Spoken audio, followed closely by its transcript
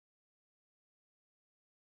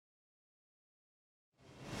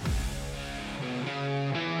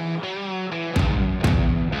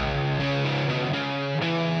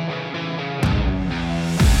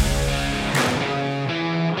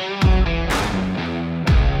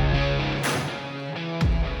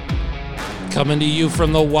Coming to you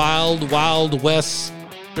from the wild, wild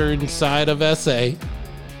western side of SA,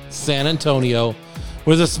 San Antonio,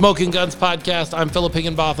 with the Smoking Guns podcast. I'm Philip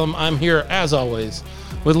Higginbotham. I'm here, as always,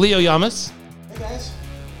 with Leo Yamas. Hey, guys.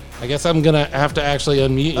 I guess I'm going to have to actually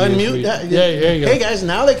unmute you. Unmute? Yeah, there you go. Hey, guys,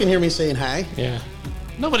 now they can hear me saying hi. Yeah.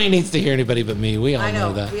 Nobody needs to hear anybody but me. We all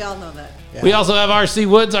know that. We all know that. Yeah. We also have RC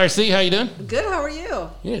Woods. RC, how you doing? Good. How are you?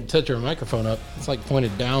 You need to touch your microphone up. It's like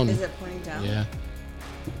pointed down. Is it pointing down? Yeah.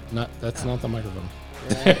 That's not the microphone.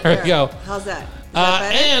 There we go. How's that? Is that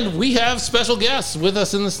better? And we have special guests with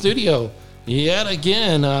us in the studio yet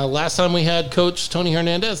again. Last time we had Coach Tony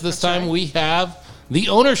Hernandez. This time we have the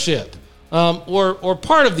ownership, or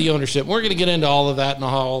part of the ownership. We're going to get into all of that and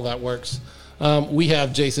how all that works. We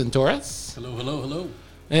have Jason Torres. Hello.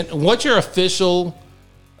 And what's your official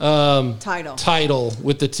title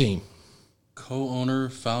with the team? Co-owner,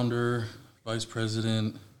 founder, vice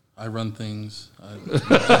president. I run things. I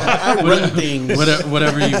run things.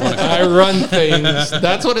 Whatever you want to call I run things.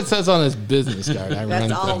 That's what it says on his business card. I That's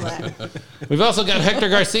run all things. that. We've also got Hector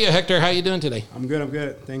Garcia. Hector, how you doing today? I'm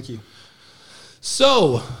good. Thank you.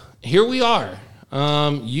 So here we are.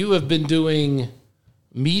 You have been doing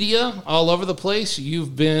media all over the place.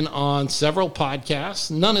 You've been on several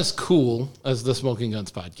podcasts. None as cool as the Smoking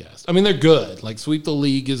Guns podcast. I mean, they're good. Like Sweep the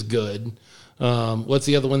League is good. What's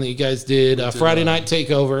the other one that you guys did? Friday Night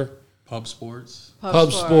Takeover. Pub Sports.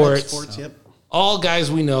 Pub Sports. Sports, yep. All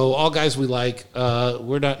guys we know, all guys we like.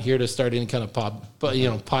 We're not here to start any kind of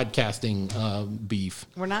podcasting beef.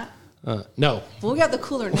 We're not? No. Well, we got the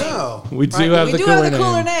cooler name. No. We do Right? have We the do cooler have the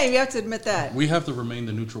cooler name. name. You have to admit that. We have to remain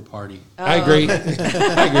the neutral party. I agree. I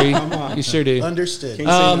agree. You sure do. Understood. Can't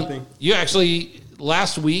say nothing. You actually,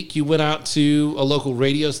 last week, you went out to a local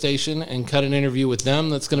radio station and cut an interview with them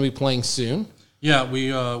that's going to be playing soon. Yeah, we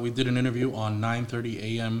did an interview on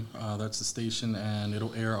 9:30 a.m. That's the station, and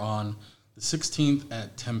it'll air on the 16th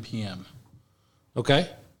at 10 p.m. Okay.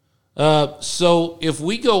 So if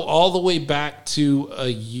we go all the way back to a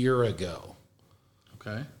year ago,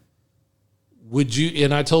 Okay. would you,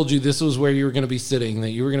 and I told you this was where you were going to be sitting, that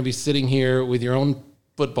you were going to be sitting here with your own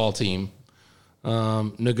football team,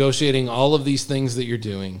 negotiating all of these things that you're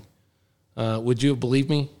doing. Would you have believed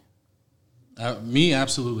me? Me,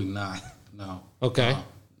 absolutely not. No. Okay. No,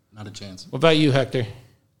 not a chance. What about you, Hector?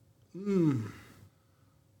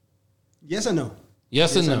 Yes and no.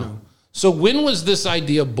 Yes and Yes no. and no. So when was this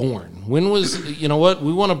idea born? When was, you know what,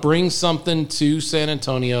 we want to bring something to San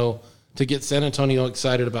Antonio to get San Antonio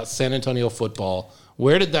excited about San Antonio football.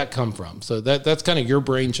 Where did that come from? So that's kind of your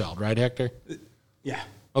brainchild, right, Hector? Yeah.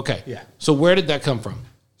 Okay. Yeah. So where did that come from?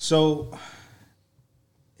 So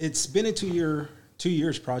it's been a 2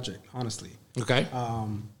 years project, honestly. Okay.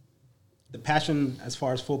 The passion as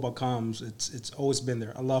far as football comes, it's always been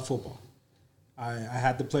there. I love football. I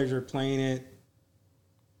had the pleasure of playing it.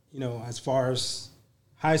 You know, as far as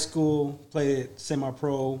high school, played it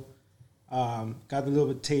semi-pro. Got a little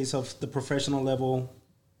bit taste of the professional level.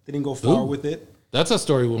 Didn't go far Ooh. with it. That's a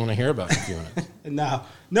story we want to hear about if you want to. And no.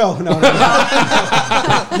 That's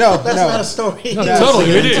not a story. No,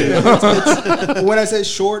 Totally, we do. When I say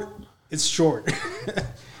short, it's short.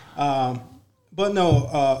 But no,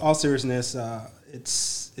 all seriousness,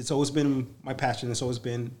 it's always been my passion. It's always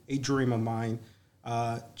been a dream of mine.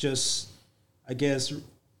 Just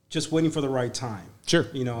waiting for the right time. Sure.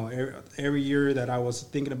 You know, every year that I was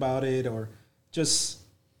thinking about it, or just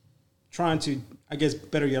trying to, I guess,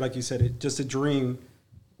 better yet, like you said, it just a dream.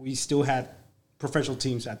 We still had professional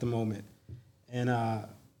teams at the moment, and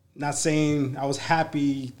not saying I was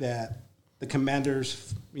happy that the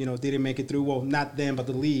Commanders, you know, didn't make it through. Well, not them, but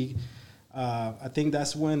the league. I think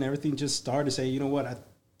that's when everything just started to say, you know what,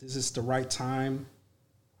 this is the right time.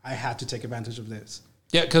 I have to take advantage of this.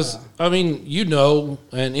 Yeah, because, I mean, you know,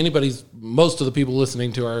 and most of the people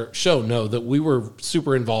listening to our show know that we were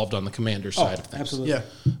super involved on the Commander side of things. Absolutely.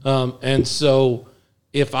 Yeah. And so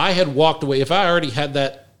if I had walked away, if I already had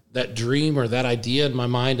that dream or that idea in my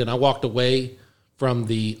mind and I walked away from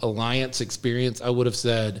the Alliance experience, I would have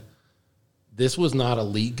said, this was not a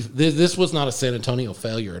league. This was not a San Antonio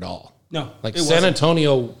failure at all. No, Like it San wasn't.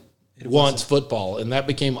 Antonio wants football, and that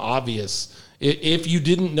became obvious. If you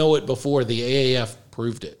didn't know it before, the AAF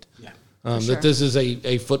proved it. Yeah. That this is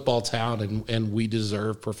a football town and we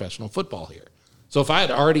deserve professional football here. So if I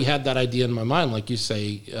had already had that idea in my mind, like you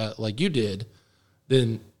say, like you did,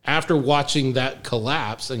 then after watching that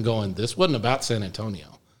collapse and going, this wasn't about San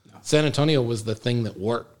Antonio. No. San Antonio was the thing that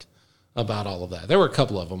worked about all of that. There were a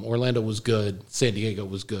couple of them. Orlando was good. San Diego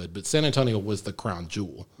was good. But San Antonio was the crown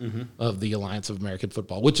jewel of the Alliance of American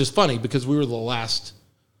Football, which is funny because we were the last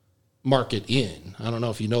market in. I don't know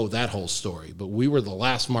if you know that whole story, but we were the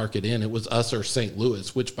last market in. It was us or St.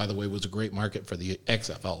 Louis, which, by the way, was a great market for the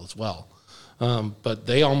XFL as well. But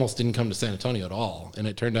they almost didn't come to San Antonio at all, and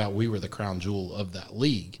it turned out we were the crown jewel of that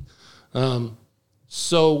league.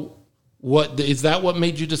 So what is that what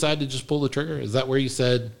made you decide to just pull the trigger? Is that where you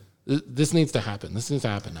said, this needs to happen? This needs to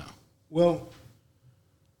happen now? Well,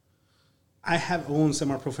 I have owned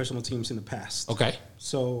semi-professional teams in the past. Okay.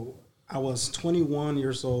 So I was 21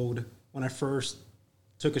 years old when I first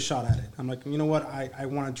took a shot at it. I'm like, you know what? I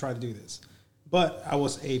want to try to do this. But I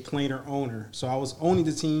was a player owner. So I was owning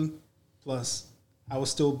the team, plus I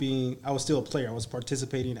was still a player. I was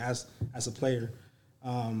participating as a player.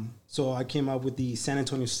 So I came up with the San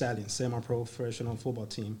Antonio Stallions, semi-professional football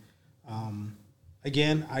team.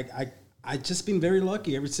 Again, I just been very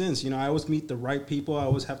lucky ever since. I always meet the right people. I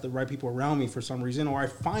always have the right people around me for some reason, or I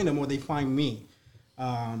find them or they find me.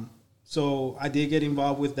 So I did get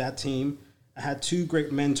involved with that team. I had two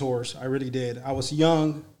great mentors. I really did. I was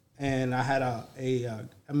young, and I had a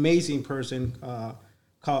amazing person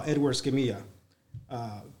called Edward Escamilla.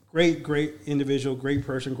 Great individual, great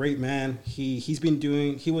person, great man. He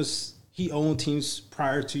owned teams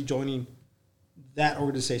prior to joining that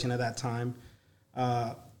organization at that time.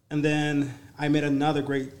 And then I met another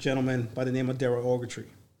great gentleman by the name of Daryl Ogletree.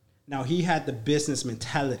 Now, he had the business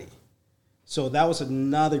mentality. So that was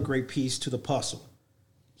another great piece to the puzzle.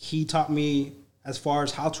 He taught me as far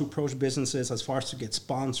as how to approach businesses, as far as to get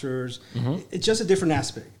sponsors. Mm-hmm. It's just a different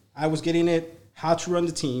aspect. I was getting it, how to run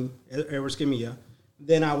the team, Edward Escamilla.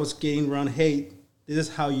 Then I was getting run, hey, this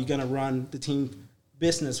is how you're going to run the team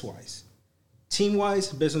business-wise.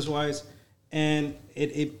 Team-wise, business-wise. And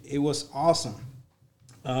it was awesome.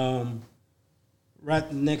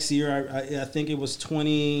 Right next year, I think it was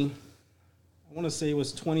 2010,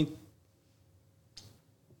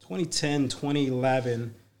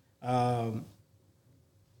 2011.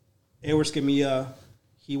 Edward Escamilla,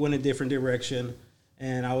 he went a different direction,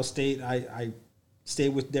 and I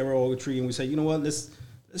stayed with Daryl Ogletree, and we said, you know what, let's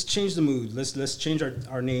change the mood. Let's change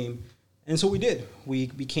our name. And so we did. We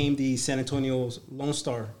became the San Antonio's Lone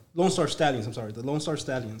Star Stallions. The Lone Star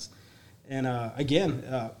Stallions. And again,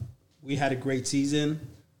 we had a great season.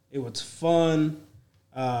 It was fun.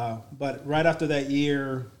 But right after that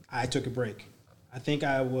year, I took a break. I think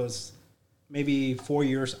I was maybe 4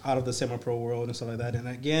 years out of the semi-pro world and stuff like that. And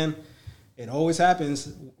again, it always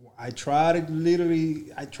happens. I tried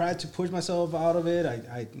to push myself out of it.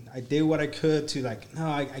 I did what I could to no,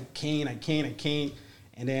 I can't.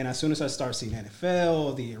 And then as soon as I start seeing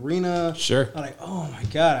NFL, the arena, sure, I'm like, oh my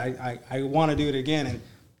God, I want to do it again. And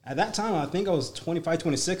at that time, I think I was 25,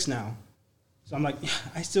 26 now. So I'm like, yeah,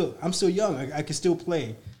 I'm still young. I can still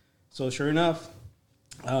play. So sure enough,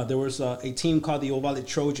 there was a team called the Ovalle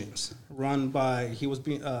Trojans, run by,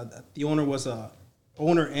 the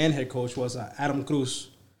owner and head coach was Adam Cruz.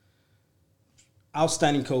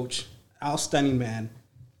 Outstanding coach, outstanding man.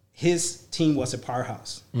 His team was a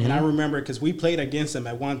powerhouse. Mm-hmm. And I remember because we played against him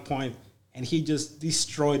at one point, and he just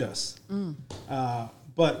destroyed us. Mm.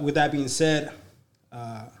 But with that being said,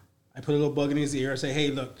 I put a little bug in his ear. I say,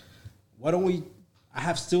 hey, look, why don't I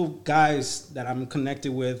have still guys that I'm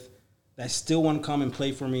connected with that still want to come and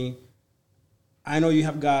play for me. I know you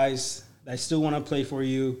have guys that still want to play for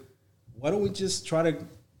you. Why don't we just try to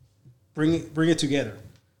bring it together?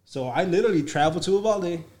 So I literally traveled to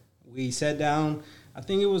Uvalde. We sat down. I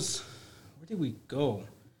think it was, where did we go?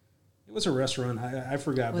 It was a restaurant. I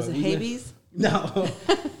forgot. Was it Habeas? No,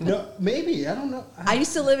 maybe. I don't know. I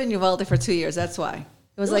used to live in Uvalde for 2 years. That's why.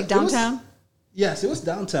 It was like downtown? Yes, it was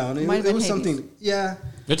downtown. It was something, yeah.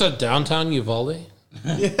 It's a downtown Uvalde?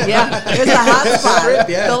 Yeah, it was a hot spot.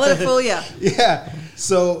 Don't let it fool you. Yeah.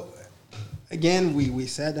 So, again, we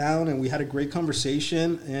sat down and we had a great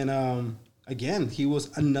conversation. And, again, he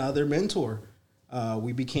was another mentor.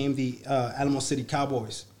 We became the Alamo City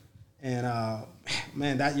Cowboys. And,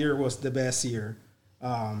 man, that year was the best year.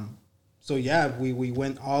 So, yeah, we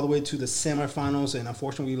went all the way to the semifinals, and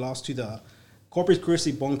unfortunately we lost to the Corpus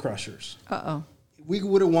Christi Bone Crushers. Uh-oh. We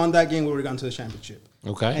would have won that game, we would have gone to the championship.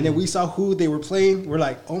 Okay. And then we saw who they were playing. We're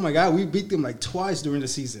like, oh, my God, we beat them like twice during the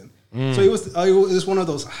season. So it was one of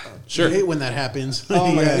those. Sure. I hate when that happens.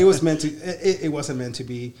 Oh, my God, it was meant to. It wasn't meant to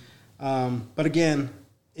be. But, again,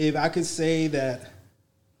 if I could say that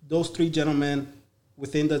those three gentlemen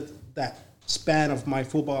within that span of my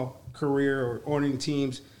football career or owning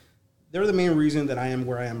teams, they're the main reason that I am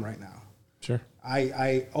where I am right now. Sure.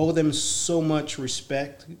 I owe them so much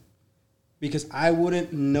respect because I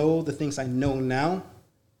wouldn't know the things I know now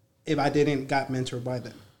if I didn't got mentored by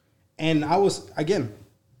them. And I was, again,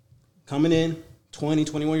 coming in 20,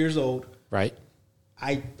 21 years old. Right.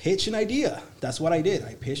 I pitched an idea. That's what I did.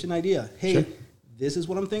 I pitched an idea. Hey, Sure. this is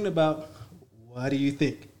what I'm thinking about. What do you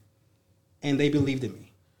think? And they believed in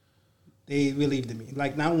me. They believed in me.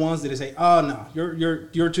 Like, not once did they say, "Oh no,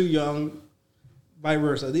 you're too young." Vice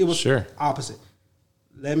versa. It was Sure. opposite.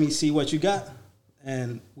 Let me see what you got,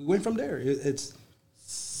 and we went from there. It's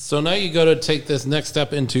So now you go to take this next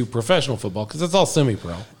step into professional football because it's all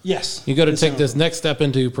semi-pro. yes. You got to It's take a- this next step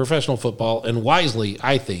into professional football, and wisely,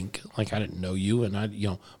 I think. Like I didn't know you,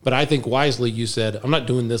 but I think wisely you said, "I'm not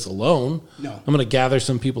doing this alone. No. I'm going to gather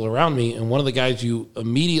some people around me." And one of the guys you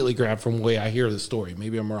immediately grabbed from the way I hear the story,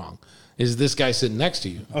 maybe I'm wrong, is this guy sitting next to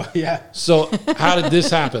you. Oh yeah. So how did this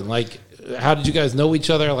happen? Like, how did you guys know each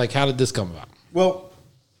other? Like, how did this come about? Well,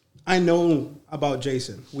 I know about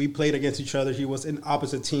Jason. We played against each other. He was in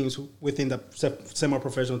opposite teams within the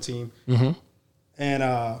semi-professional team. Mm-hmm. And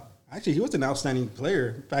actually, he was an outstanding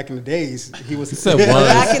player back in the days. He was said was.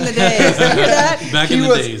 Back in the days. Remember that? Back he in the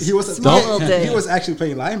was, days. He was a Small little day. he was actually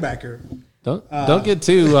playing linebacker. Don't get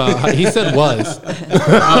too. He said was.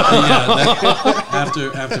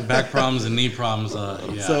 After back problems and knee problems,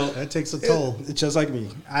 yeah. So That takes a toll. it's just like me.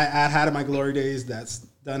 I had my glory days. That's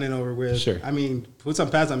done and over with. Sure. I mean, put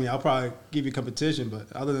some pads on me, I'll probably give you competition.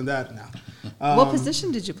 But other than that, no. What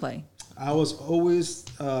position did you play? I was always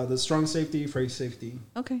the strong safety, free safety.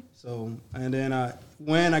 Okay. So, and then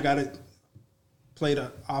when I got it, played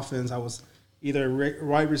offense, I was either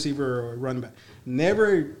wide receiver or running back.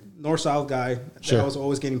 Never north-south guy. Sure. I was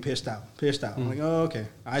always getting pitched out. I'm like, oh, okay.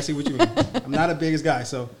 I see what you mean. I'm not the biggest guy,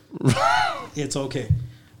 so it's okay.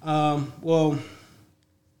 Well,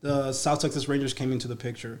 the South Texas Rangers came into the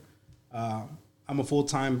picture. I'm a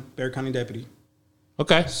full-time Bexar County deputy.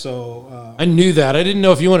 Okay. So I knew that. I didn't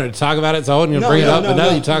know if you wanted to talk about it, so I wasn't going to bring it up. But now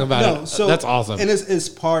that you talk about it, So, that's awesome. And it's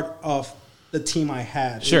part of the team I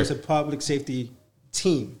had. Sure. It was a public safety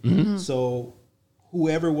team. So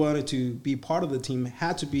whoever wanted to be part of the team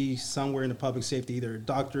had to be somewhere in the public safety, either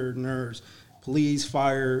doctor, nurse, police,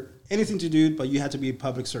 fire, anything to do, but you had to be a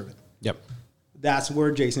public servant. Yep. That's where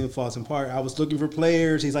Jason falls in part. I was looking for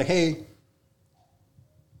players. He's like, hey,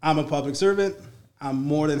 I'm a public servant. I'm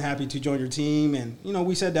more than happy to join your team. And,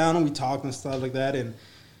 we sat down and we talked and stuff like that. And,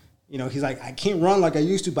 he's like, I can't run like I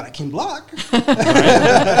used to, but I can block.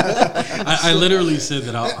 I literally said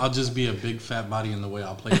that I'll just be a big fat body in the way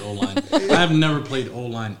I'll play O-line. I have never played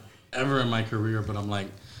O-line ever in my career, but I'm like,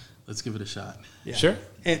 let's give it a shot. Yeah. Sure.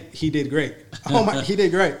 And he did great. Oh my, he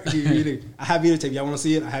did great. He did. I have video tape. Y'all want to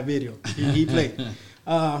see it? I have video. He played.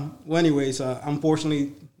 Well, anyways,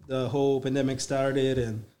 unfortunately, the whole pandemic started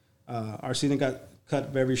and our season got cut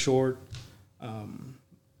very short. And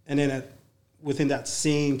then within that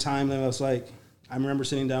same time, I was like, I remember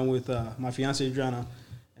sitting down with my fiance Adriana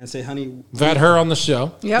and say, honey. We've had her on the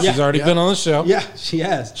show. Yep. She's already been on the show. Yeah, she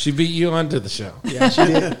has. She beat you onto the show. Yeah, she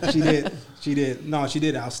did. She did. No, she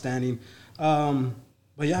did outstanding.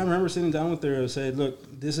 But yeah, I remember sitting down with her and said,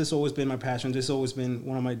 look, this has always been my passion. This has always been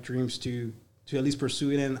one of my dreams to at least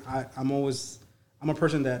pursue it. And I'm a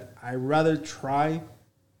person that I rather try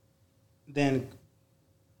than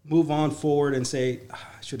move on forward and say, I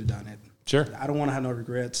should have done it. Sure. I don't want to have no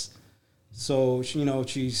regrets. So,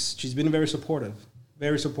 she's been very supportive.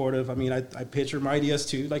 Very supportive. I mean, I pitch her my ideas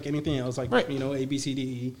too, like anything else, like, right. A, B, C, D,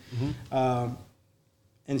 E. Mm-hmm.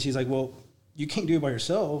 And she's like, well, you can't do it by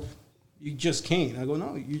yourself. You just can't. I go,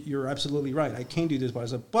 no, you're absolutely right. I can't do this by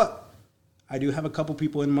myself. But I do have a couple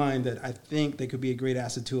people in mind that I think they could be a great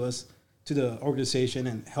asset to us, to the organization,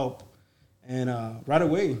 and help. And right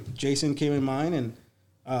away, Jason came in mind,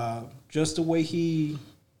 and just the way we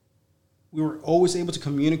were always able to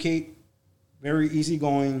communicate, very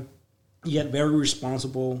easygoing, yet very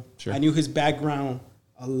responsible. Sure. I knew his background.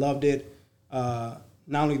 I loved it. Not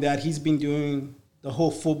only that, he's been doing the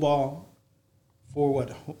whole football for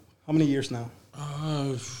what? How many years now?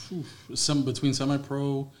 Between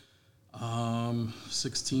semi-pro,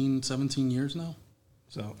 16, 17 years now.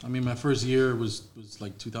 So I mean, my first year was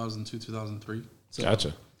like 2002, 2003.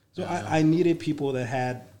 Gotcha. So I needed people that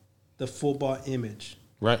had the football image.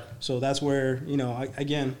 Right. So that's where,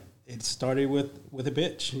 again, it started with a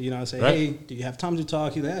pitch. I say, Right. hey, do you have time to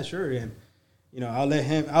talk? He's like, yeah, sure. And, I'll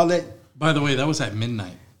let. By the way, that was at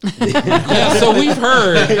midnight. Yeah, so we've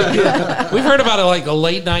heard about a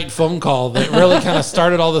late night phone call that really kind of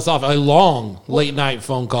started all this off. A long late night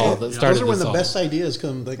phone call that started Those are when this the off. best ideas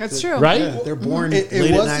come. That's true. Right? Yeah, they're born It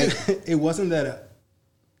late at night. wasn't. It wasn't that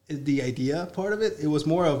the idea part of it. It was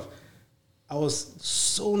more of I was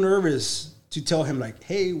so nervous to tell him like,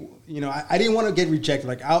 hey, I didn't want to get rejected.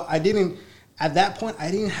 Like I didn't at that point. I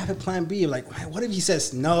didn't have a plan B. Like, man, what if he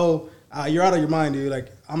says no? You're out of your mind, dude. Like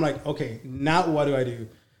I'm like, okay, now what do I do?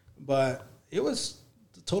 But it was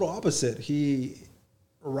total opposite. He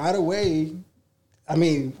right away. I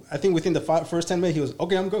mean, I think within the first 10 minutes, he was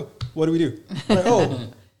okay. I'm good. What do we do? I'm like,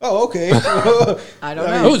 oh, okay. I don't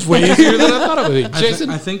know. It was way easier than I thought it would be. Jason,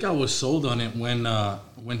 I think I was sold on it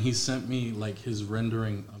when he sent me like his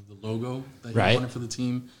rendering of the logo that he Right. wanted for the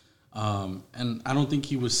team, and I don't think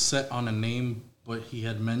he was set on a name, but he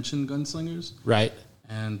had mentioned Gunslingers, right?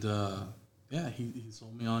 and he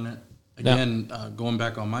sold me on it. Again, going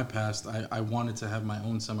back on my past, I wanted to have my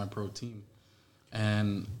own semi-pro team,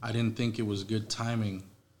 and I didn't think it was good timing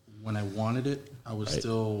when I wanted it. I was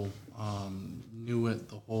still new at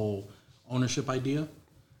the whole ownership idea.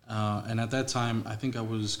 And at that time, I think I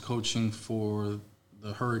was coaching for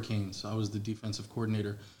the Hurricanes. I was the defensive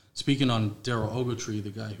coordinator. Speaking on Daryl Ogletree, the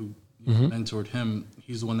guy who mentored him,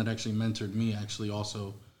 he's the one that actually mentored me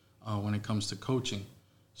also when it comes to coaching.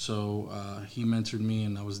 So he mentored me,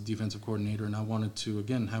 and I was the defensive coordinator, and I wanted to,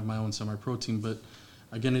 again, have my own semi-pro team. But,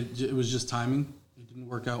 again, it was just timing. It didn't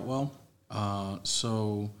work out well. I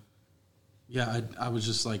was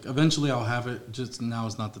just like, eventually I'll have it, just now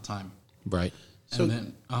is not the time. Right. So, And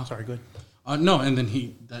then, sorry, go ahead. no, and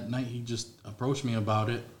then that night he just approached me about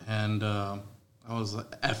it, and I was like,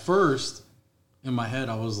 at first, in my head,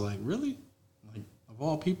 I was like, really? Like, of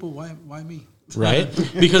all people, why me? Right.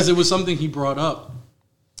 Because it was something he brought up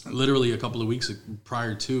literally a couple of weeks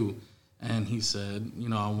prior to, and he said,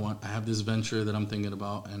 I have this venture that I'm thinking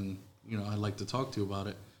about, and, I'd like to talk to you about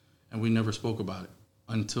it. And we never spoke about it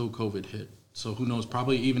until COVID hit. So who knows,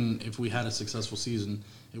 probably even if we had a successful season,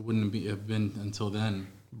 it wouldn't have been until then,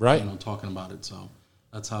 Right. Talking about it. So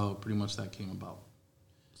that's how pretty much that came about.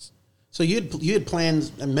 So you had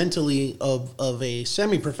plans mentally of a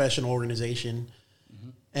semi-professional organization,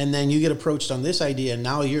 and then you get approached on this idea, and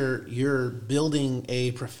now you're building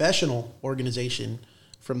a professional organization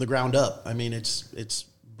from the ground up. I mean, it's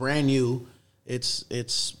brand new. It's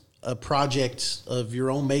a project of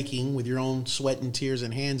your own making with your own sweat and tears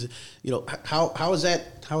and hands. How is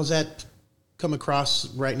that come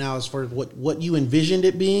across right now as far as what you envisioned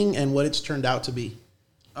it being and what it's turned out to be?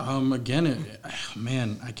 Again,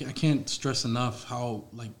 I can't stress enough how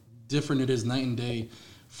different it is night and day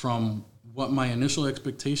from what my initial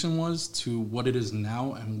expectation was to what it is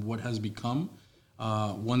now and what has become.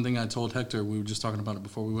 One thing I told Hector, we were just talking about it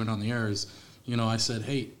before we went on the air, is, I said,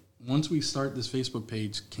 hey, once we start this Facebook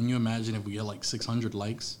page, can you imagine if we get 600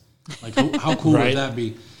 likes? How cool Right. would that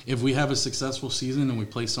be? If we have a successful season and we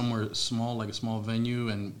play somewhere small, like a small venue,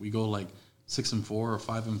 and we go 6-4 or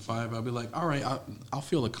 5-5, I'll be like, all right, I'll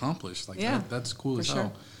feel accomplished. That's cool as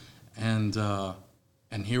hell.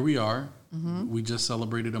 And here we are. Mm-hmm. We just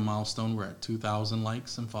celebrated a milestone. We're at 2,000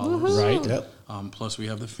 likes and followers. Right. Yep. Plus, we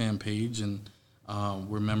have the fan page, and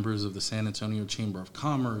we're members of the San Antonio Chamber of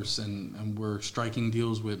Commerce, and we're striking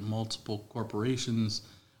deals with multiple corporations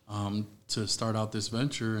to start out this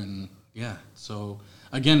venture. And so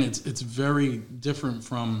again, it's very different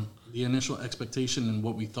from the initial expectation and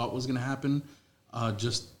what we thought was going to happen.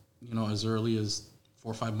 Just as early as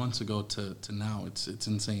 4 or 5 months ago to now, it's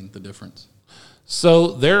insane, the difference. So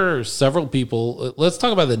there are several people. Let's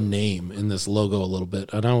talk about the name in this logo a little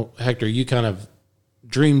bit. I know, Hector, you kind of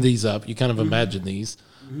dreamed these up. You kind of imagined these.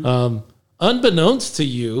 Unbeknownst to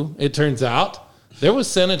you, it turns out there was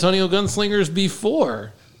San Antonio Gunslingers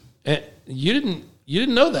before. And you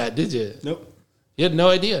didn't know that, did you? Nope. You had no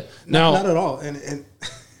idea. Not at all. And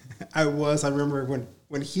I remember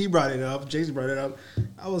when he brought it up, Jason brought it up,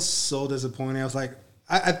 I was so disappointed. I was like,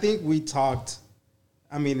 I think we talked.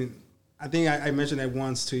 I mean, I think I mentioned it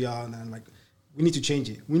once to y'all, and I'm like, we need to change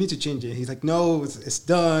it. We need to change it. He's like, no, it's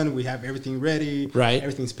done. We have everything ready. Right.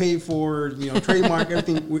 Everything's paid for, trademark,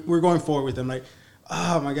 everything. We're going forward with them. Like,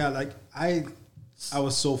 oh my God. I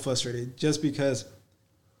was so frustrated just because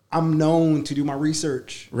I'm known to do my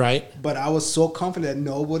research. Right. But I was so confident that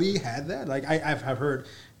nobody had that. I've heard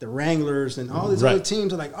the Wranglers and all these Right. other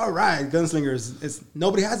teams are like, all right, Gunslingers.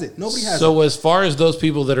 Nobody has it. Nobody has it. So as far as those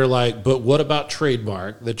people that are like, but what about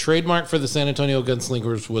trademark? The trademark for the San Antonio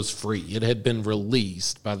Gunslingers was free. It had been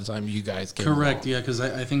released by the time you guys came Correct, along. yeah, because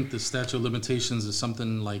I think the statute of limitations is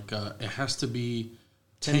something like it has to be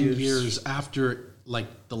 10 10 years after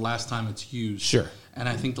the last time it's used. Sure. And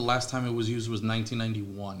I think the last time it was used was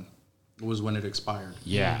 1991 was when it expired.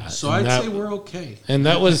 Yeah. So and I'd that- say we're okay. And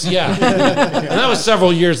that was, and that was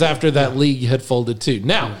several years after that league had folded too.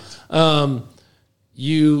 Now,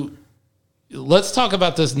 let's talk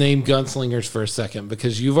about this name Gunslingers for a second,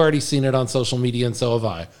 because you've already seen it on social media and so have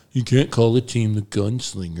I. You can't call a team the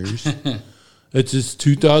Gunslingers. It's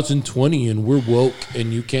 2020 and we're woke,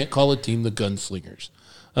 and you can't call a team the Gunslingers.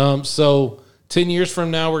 So 10 years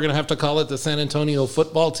from now, we're going to have to call it the San Antonio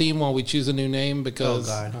football team while we choose a new name because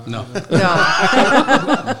No. No.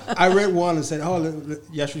 I read one and said,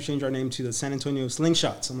 you should change our name to the San Antonio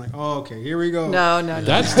Slingshots. I'm like, oh, okay, here we go. No.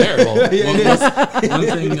 that's terrible. Yeah, it is. One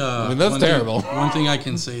thing, that's terrible. One thing I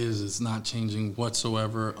can say is it's not changing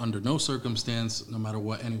whatsoever under no circumstance, no matter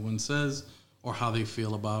what anyone says or how they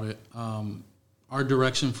feel about it. Our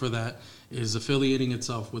direction for that is affiliating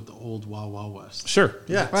itself with the old Wild Wild West. Sure.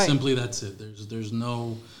 Yeah. Right. Simply that's it. There's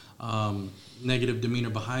no negative demeanor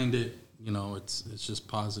behind it. You know, it's just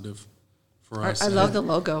positive for us. I love the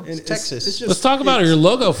logo. And it's Texas. it's just- Let's talk about it's- your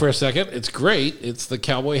logo for a second. It's great. It's the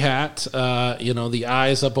cowboy hat, the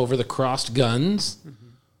eyes up over the crossed guns.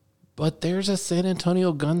 But there's a San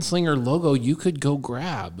Antonio Gunslinger logo you could go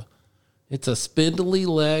grab. It's a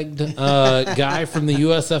spindly-legged guy from the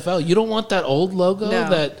USFL. You don't want that old logo, No.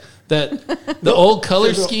 that the old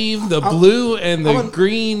color scheme, the blue and the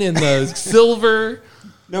green and the silver.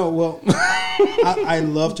 No, well, I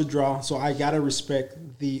love to draw, so I got to respect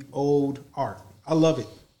the old art. I love it.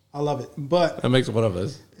 But That makes one of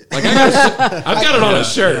us. Like I've got it on a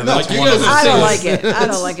shirt. Yeah, like that's you one guys of have I seen don't it. like it. I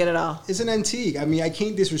don't like it at all. it's an antique. I mean, I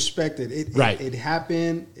can't disrespect it. It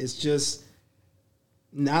happened. It's just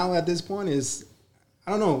now at this point is,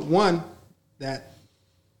 I don't know, one, that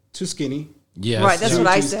too skinny. Yes. Right, that's what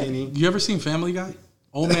I Too said. skinny. You ever seen Family Guy?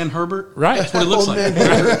 Old Man Herbert? Right. That's what it looks Old like. Man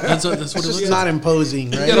That's what it It's looks just like. not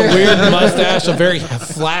imposing, right? He's got a weird mustache, a very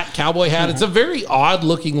flat cowboy hat. It's a very odd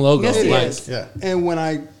looking logo. Yes, it Like, is. Yeah. And when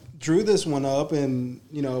I drew this one up and,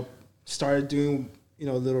 started doing,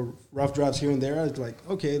 little rough drafts here and there, I was like,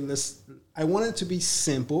 okay, I want it to be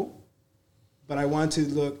simple, but I want it to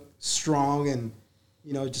look strong and,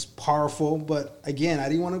 just powerful. But again, I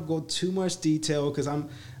didn't want to go too much detail because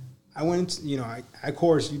I went, of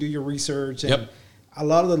course, you do your research. And Yep. a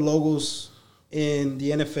lot of the logos in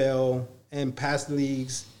the NFL and past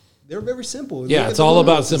leagues, they're very simple. yeah, Look it's at the all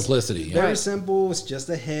about logos. It's simplicity. Very Right. simple. It's just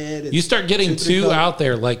a head. You start getting It's 2-3 too colors. out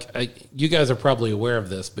there, you guys are probably aware of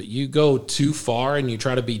this, but you go too far and you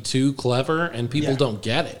try to be too clever and people Yeah. don't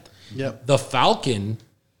get it. Yep. The Falcon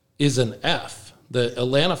is an F. The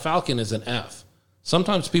Atlanta Falcon is an F.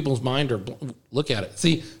 Sometimes people's mind are look at it.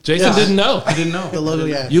 See, Jason Yeah. didn't know. I didn't know. The logo,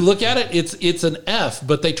 yeah. You look at it, it's an F,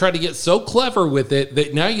 but they try to get so clever with it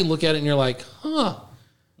that now you look at it and you're like, huh.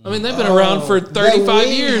 I mean, they've been around for 35 that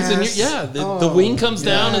wing years, and has- the wing comes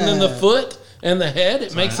down, and then the foot and the head,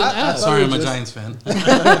 it makes an F. Sorry, I'm a Giants fan.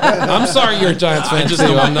 I'm sorry you're a Giants fan, just too.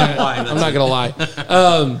 don't I'm like not, that lie. I'm not going to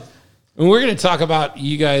lie. And we're going to talk about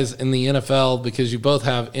you guys in the NFL because you both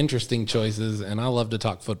have interesting choices, and I love to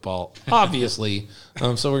talk football, obviously.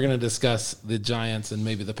 So we're going to discuss the Giants and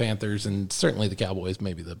maybe the Panthers and certainly the Cowboys,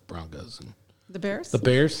 maybe the Broncos and The Bears? the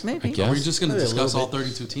Bears. Maybe. I guess. Are we just going to Maybe a discuss little all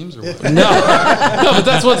 32 teams or what? No, but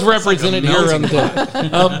that's what's represented here on melting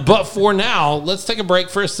the. But for now, let's take a break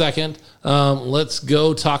for a second. Let's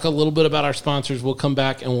go talk a little bit about our sponsors. We'll come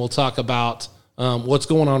back and we'll talk about what's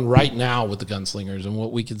going on right now with the Gunslingers and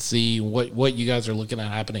what we can see, what you guys are looking at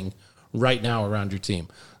happening right now around your team.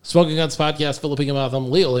 Smoking Guns Podcast, Philip Ingamatham,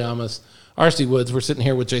 Leo Llamas, R.C. Woods. We're sitting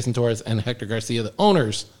here with Jason Torres and Hector Garcia, the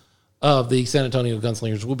owners of the San Antonio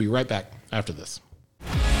Gunslingers. We'll be right back after this.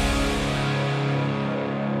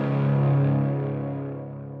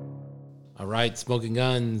 All right, Smoking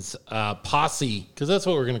Guns Posse, because that's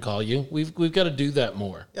what we're going to call you. We've got to do that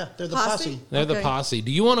more. Yeah, they're the Posse? posse. They're the Okay. Posse.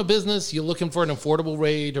 Do you want a business? You're looking for an affordable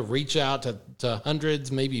way to reach out to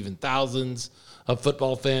hundreds, maybe even thousands of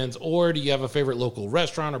football fans, or do you have a favorite local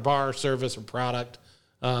restaurant or bar, service or product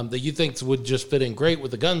that you think would just fit in great with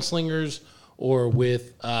the Gunslingers or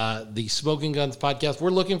with the Smoking Guns Podcast? We're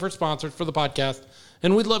looking for sponsors for the podcast,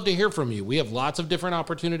 and we'd love to hear from you. We have lots of different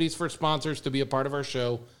opportunities for sponsors to be a part of our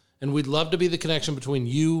show, and we'd love to be the connection between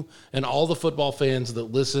you and all the football fans that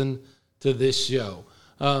listen to this show.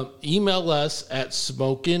 Email us at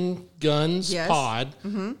Smoking Guns Yes. Pod,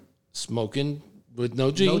 Smoking with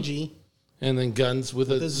no G, No G. and then guns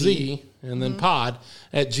with a Z, and then pod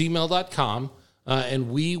at gmail.com.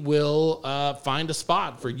 And we will find a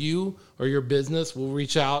spot for you or your business. We'll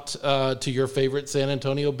reach out to your favorite San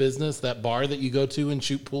Antonio business, that bar that you go to and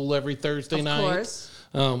shoot pool every Thursday night. Of course.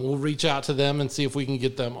 We'll reach out to them and see if we can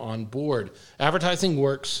get them on board. Advertising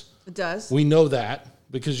works. It does. We know that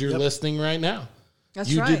because you're listening right now. That's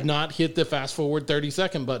you right. did not hit the fast forward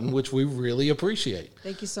 30-second button, which we really appreciate.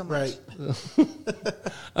 Thank you so much.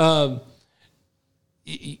 Right.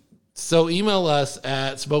 So email us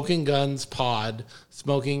at Smoking Guns Pod,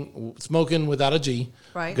 smoking without a G,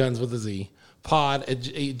 Right. guns with a Z, pod at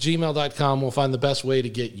gmail.com. We'll find the best way to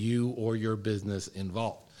get you or your business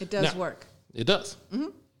involved. It does Now, work. It does.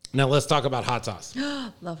 Now let's talk about hot sauce.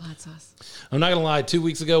 Love hot sauce. I'm not gonna lie. 2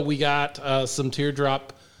 weeks ago, we got some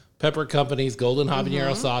Teardrop Pepper Company's Golden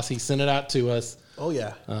Habanero sauce. He sent it out to us. Oh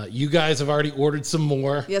yeah, You guys have already ordered some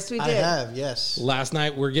more. Yes, we did. I have. Yes. Last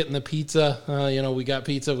night we're getting the pizza. We got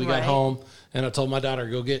pizza. We got Right. home, and I told my daughter,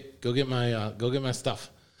 go get my stuff,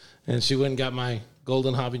 and she went and got my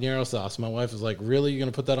Golden Habanero sauce. My wife was like, "Really, you're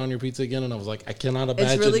gonna put that on your pizza again?" And I was like, "I cannot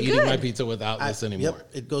imagine really eating good. my pizza without this anymore." Yep,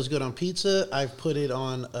 it goes good on pizza. I've put it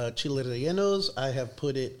on chile rellenos. I have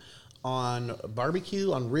put it on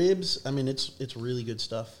barbecue, on ribs. I mean, it's really good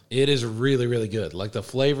stuff. It is really, really good. Like the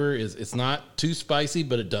flavor it's not too spicy,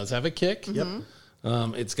 but it does have a kick. Yep.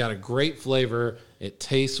 It's got a great flavor. It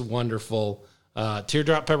tastes wonderful.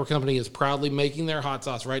 Teardrop Pepper Company is proudly making their hot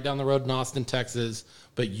sauce right down the road in Austin, Texas,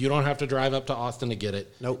 but you don't have to drive up to Austin to get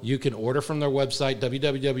it. Nope. You can order from their website,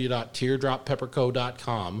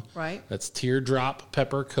 www.teardroppepperco.com. Right. That's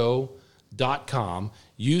teardroppepperco.com.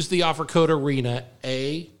 Use the offer code ARENA,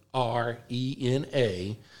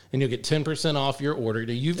 ARENA, and you'll get 10% off your order.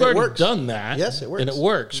 You've already works. done that. Yes, it works. And it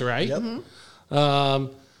works, right? Yep.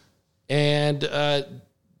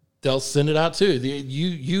 They'll send it out too.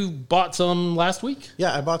 You bought some last week?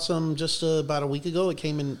 Yeah, I bought some just about a week ago. It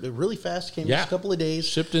came in really fast. It came in just a couple of days.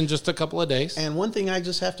 Shipped in just a couple of days. And one thing I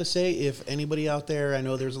just have to say, if anybody out there, I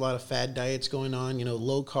know there's a lot of fad diets going on,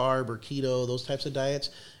 low carb or keto, those types of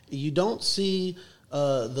diets. You don't see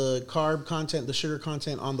the carb content, the sugar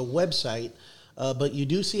content on the website, but you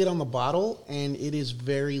do see it on the bottle, and it is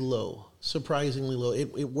very low, surprisingly low.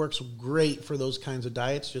 It works great for those kinds of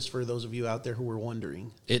diets, just for those of you out there who were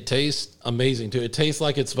wondering. It tastes amazing too. It tastes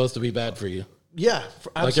like it's supposed to be bad for you. Yeah,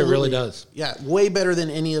 absolutely. Like it really does. Yeah, way better than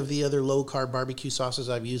any of the other low carb barbecue sauces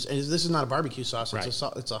I've used. And this is not a barbecue sauce; it's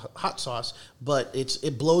Right. it's a hot sauce, but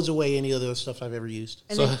it blows away any other stuff I've ever used.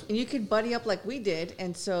 And, So- and you could buddy up like we did.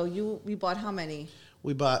 And so we bought how many?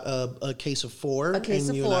 We bought a case of 4, A case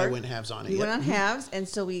and of you 4. and I went halves on it. We Yep. went on halves, and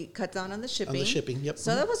so we cut down on the shipping. Yep.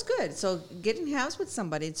 So that was good. So getting halves with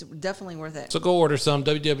somebody, it's definitely worth it. So go order some,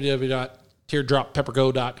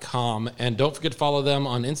 www.teardroppepperco.com. And don't forget to follow them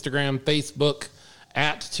on Instagram, Facebook,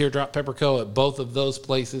 at Teardrop Pepperco, at both of those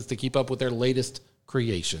places to keep up with their latest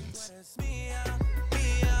creations.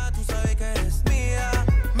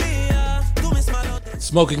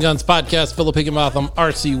 Smoking Guns Podcast, Philip Higginbotham,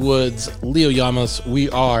 RC Woods, Leo Llamas. We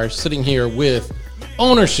are sitting here with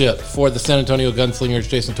ownership for the San Antonio Gunslingers,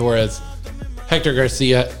 Jason Torres, Hector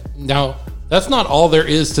Garcia. Now, that's not all there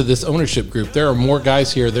is to this ownership group. There are more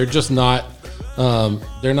guys here. They're just not,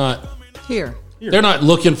 they're not Here.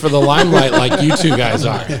 looking for the limelight like you two guys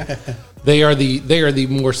are. They are the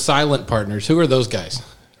more silent partners. Who are those guys?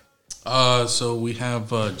 So we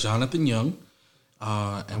have Jonathan Young,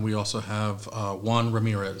 and we also have Juan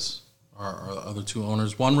Ramirez, our other two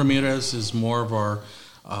owners. Juan Ramirez is more of our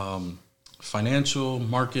financial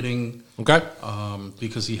marketing, Okay.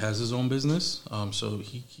 because he has his own business. So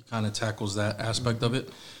he kind of tackles that aspect of it.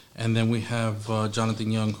 And then we have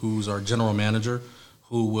Jonathan Young, who's our general manager,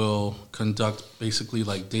 who will conduct basically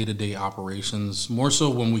like day-to-day operations, more so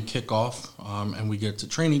when we kick off and we get to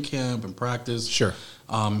training camp and practice. Sure.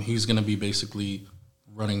 He's going to be basically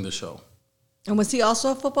running the show. And was he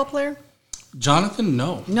also a football player? Jonathan,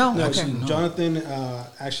 no. No. No, Okay. Jonathan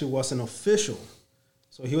actually was an official,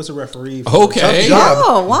 so he was a referee. Okay.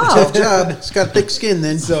 Oh, wow. Tough job. It's got thick skin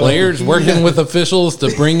then. So Players working with officials to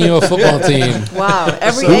bring you a football team. Wow.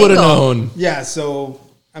 Every Who would have angle. known? yeah, so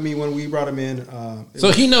I mean, when we brought him in, it So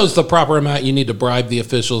was- he knows the proper amount you need to bribe the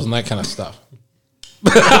officials and that kind of stuff.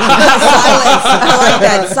 Silence. I like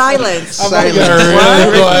that. Silence. Silent.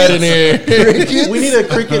 Really quiet in here. We need a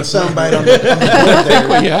cricket soundbite on the board there.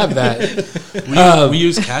 We have that. We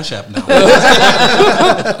use Cash App now.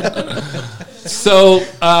 So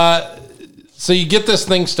you get this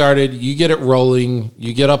thing started, you get it rolling,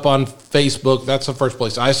 you get up on Facebook. That's the first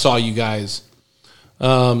place I saw you guys.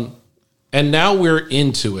 And now we're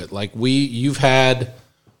into it. Like you've had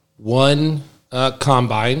one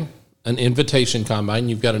combine, an invitation combine.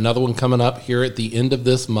 You've got another one coming up here at the end of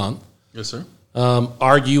this month. Yes, sir.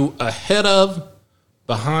 Are you ahead of,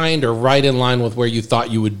 behind, or right in line with where you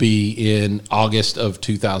thought you would be in August of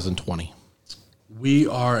 2020? We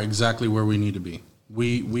are exactly where we need to be.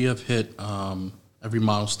 We have hit every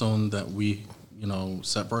milestone that we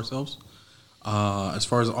set for ourselves. As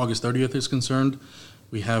far as August 30th is concerned,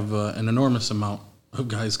 we have an enormous amount of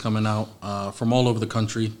guys coming out from all over the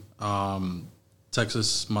country.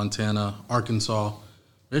 Texas, Montana, Arkansas.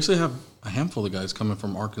 We actually have a handful of guys coming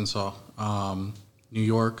from Arkansas, New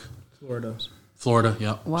York, Florida.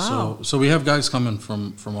 Yeah. Wow. So we have guys coming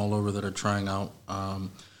from all over that are trying out.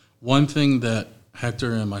 One thing that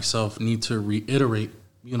Hector and myself need to reiterate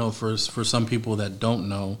for some people that don't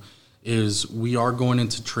know, is we are going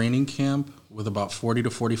into training camp with about 40 to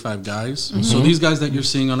 45 guys. So these guys that you're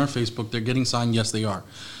seeing on our Facebook, they're getting signed. Yes, they are.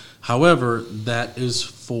 However, that is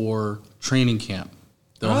for training camp.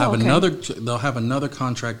 They'll have another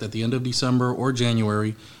contract at the end of December or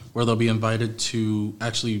January where they'll be invited to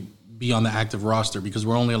actually be on the active roster, because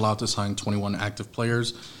we're only allowed to sign 21 active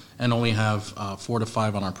players and only have 4 to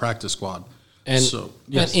 5 on our practice squad. And, so,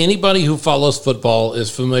 yes. and anybody who follows football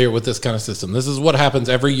is familiar with this kind of system. This is what happens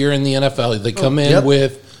every year in the NFL. They come in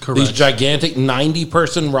with these gigantic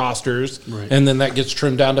 90-person rosters, and then that gets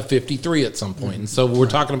trimmed down to 53 at some point. And so we're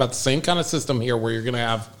talking about the same kind of system here, where you're going to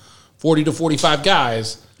have 40 to 45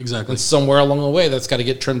 guys. Exactly. And somewhere along the way, that's got to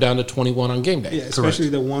get trimmed down to 21 on game day. Yeah, especially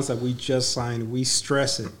the ones that we just signed. We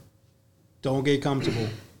stress it. Don't get comfortable,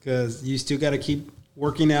 because you still got to keep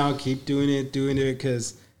working out, keep doing it,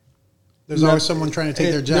 because there's always someone trying to take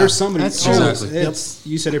their job. There's somebody. That's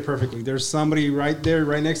true. You said it perfectly. There's somebody right there,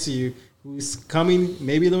 right next to you, who's coming,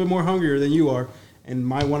 maybe a little bit more hungrier than you are, and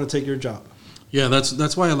might want to take your job. Yeah,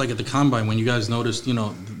 that's why I like at the Combine, when you guys noticed,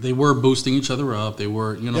 they were boosting each other up. They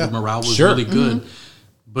were, the morale was really good.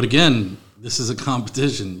 But again, this is a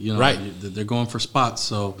competition. They're going for spots.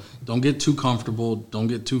 So don't get too comfortable. Don't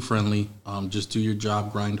get too friendly. Just do your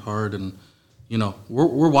job, grind hard, and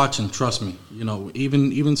we're watching. Trust me.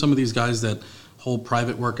 Even some of these guys that hold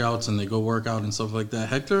private workouts and they go work out and stuff like that.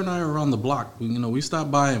 Hector and I are around the block. We stop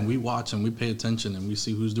by and we watch and we pay attention and we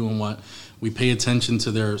see who's doing what. We pay attention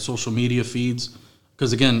to their social media feeds,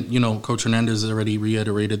 because again, Coach Hernandez has already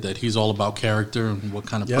reiterated that he's all about character and what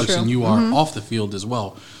kind of person you are off the field as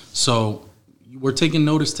well. So we're taking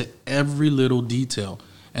notice to every little detail,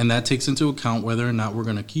 and that takes into account whether or not we're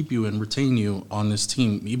going to keep you and retain you on this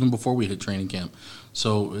team even before we hit training camp.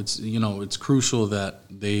 So it's crucial that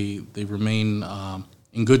they remain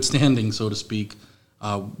in good standing, so to speak,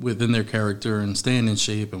 within their character, and staying in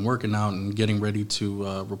shape and working out and getting ready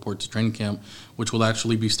to report to training camp, which will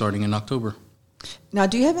actually be starting in October. Now,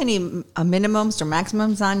 do you have any minimums or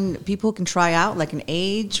maximums on people who can try out, like an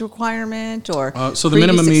age requirement or so the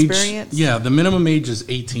minimum experience? age? Yeah, the minimum age is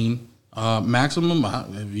 18. Maximum,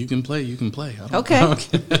 if you can play, you can play. Okay.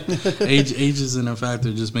 Age isn't a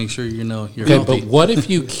factor. Just make sure you're Okay, healthy. but what if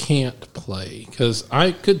you can't play? Because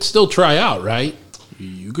I could still try out, right?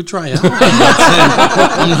 You could try out.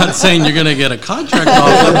 I'm not saying you're going to get a contract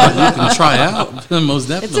offer, but you can try out. Most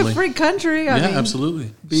definitely. It's a free country. I mean,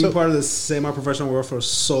 absolutely. Being part of the semi-professional world for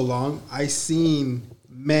so long, I seen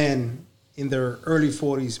men in their early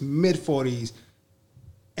 40s, mid 40s,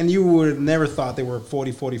 and you would have never thought they were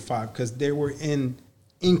 40, 45, because they were in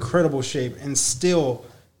incredible shape, and still,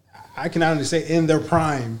 I can honestly say, in their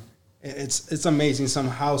prime. It's amazing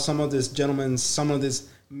somehow some of this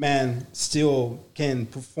men still can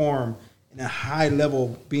perform in a high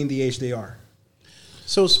level, being the age they are.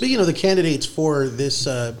 So speaking of the candidates for this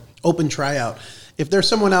open tryout, if there's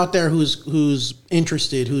someone out there who's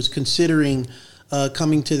interested, who's considering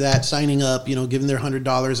coming to that, signing up, giving their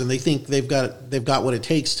 $100, and they think they've got what it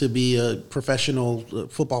takes to be a professional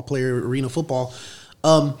football player, arena football.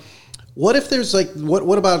 What if there's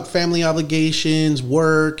what about family obligations,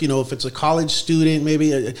 work? If it's a college student,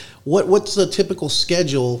 maybe what's the typical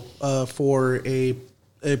schedule for a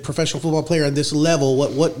professional football player at this level?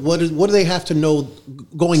 What do they have to know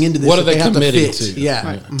going into this? What are they committing to? Yeah.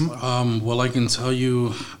 Right. Mm-hmm. Well, I can tell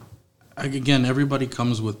you, again, everybody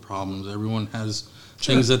comes with problems. Everyone has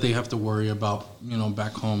things that they have to worry about,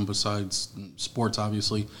 back home besides sports,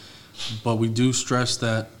 obviously. But we do stress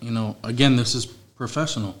that, again, this is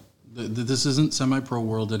professional. This isn't semi-pro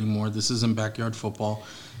world anymore. This isn't backyard football.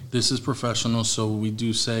 This is professional. So we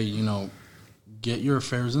do say, get your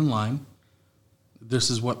affairs in line. This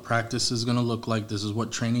is what practice is going to look like. This is what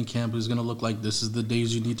training camp is going to look like. This is the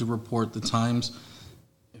days you need to report, the times.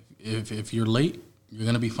 If you're late, you're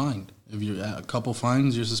going to be fined. If you're a couple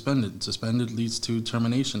fines, you're suspended. Suspended leads to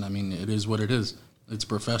termination. I mean, it is what it is. It's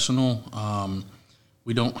professional.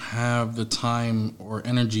 We don't have the time or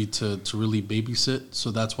energy to really babysit, so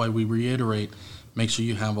that's why we reiterate, make sure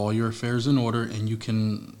you have all your affairs in order and you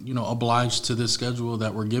can, oblige to this schedule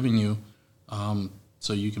that we're giving you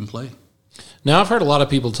so you can play. Now, I've heard a lot of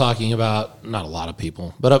people talking about, not a lot of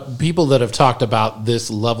people, but people that have talked about this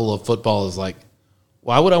level of football is like,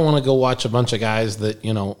 why would I want to go watch a bunch of guys that,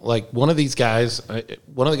 one of the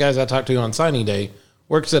guys I talked to on signing day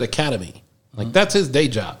works at Academy. Like, that's his day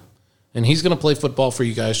job. And he's going to play football for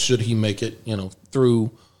you guys should he make it,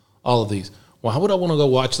 through all of these. Why would I want to go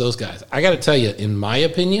watch those guys? I got to tell you, in my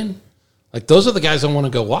opinion, those are the guys I want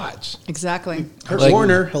to go watch. Exactly. Kurt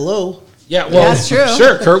Warner, hello. Yeah, well, That's true.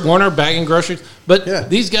 Sure, Kurt Warner bagging groceries. But Yeah.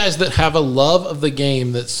 these guys that have a love of the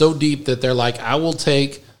game that's so deep that they're like, I will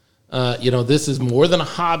take, this is more than a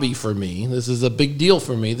hobby for me. This is a big deal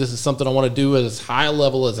for me. This is something I want to do at as high a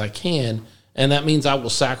level as I can. And that means I will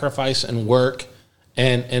sacrifice and work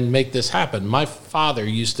and make this happen. My father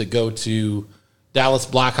used to go to Dallas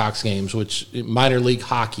Blackhawks games, which minor league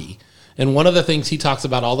hockey. And one of the things he talks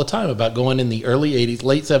about all the time about going in the early 80s,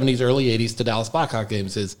 late 70s, early 80s to Dallas Blackhawk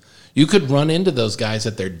games is you could run into those guys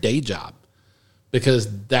at their day job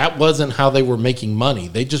because that wasn't how they were making money.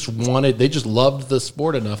 They just loved the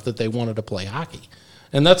sport enough that they wanted to play hockey.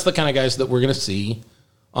 And that's the kind of guys that we're going to see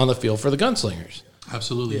on the field for the Gunslingers.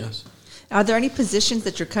 Absolutely, yes. Are there any positions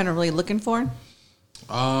that you're kind of really looking for?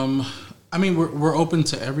 I mean, we're open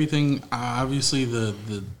to everything. Obviously,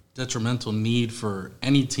 the detrimental need for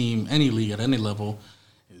any team, any league at any level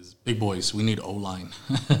is big boys. We need O-line.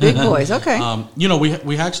 Big boys, okay.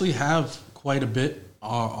 We actually have quite a bit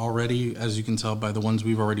already, as you can tell by the ones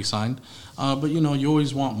we've already signed. But, you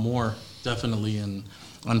always want more, definitely. And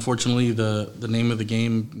unfortunately, the name of the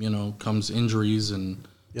game, comes injuries and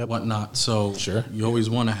whatnot. So Sure. you always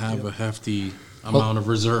want to have a hefty amount of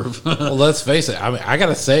reserve. Well, let's face it. I mean, I got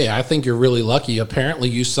to say, I think you're really lucky. Apparently,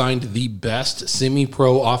 you signed the best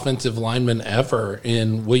semi-pro offensive lineman ever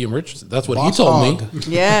in William Richardson. That's what Boss he told hog. me.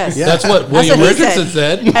 Yes. That's what That's William what he Richardson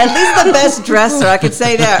said. At least the best dresser, I could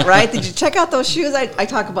say that, right? Did you check out those shoes? I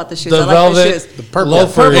talk about the shoes. The I like velvet, the shoes. the purple,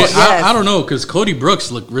 Purple, loafers. yes. I don't know, because Cody Brooks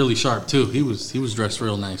looked really sharp too. He was dressed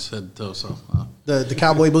real nice head to toe. So The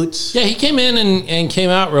cowboy boots. Yeah, he came in and came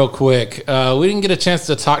out real quick. We didn't get a chance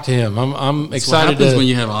to talk to him. I'm what excited happens to. when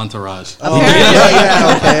you have entourage. Oh,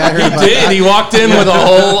 yeah, okay. I heard about that. He walked in with a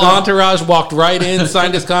whole entourage, walked right in,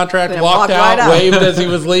 signed his contract, And walked walked out, right out. waved as he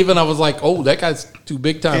was leaving. I was like, oh, that guy's too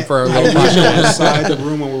big time for a I little wish I was podcast. inside the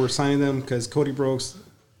room when we were signing them because Cody Brooks,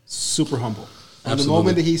 super humble. From the Absolutely.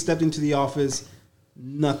 moment that he stepped into the office,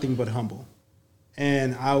 nothing but humble.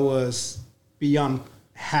 And I was beyond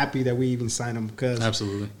happy that we even signed him because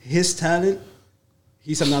Absolutely. his talent,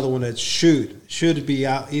 he's another one that should be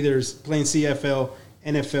out either playing CFL,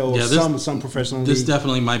 NFL, or some professional This league.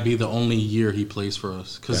 definitely might be the only year he plays for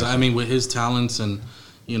us. Because, I mean, with his talents and,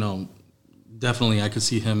 definitely I could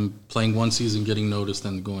see him playing one season, getting noticed,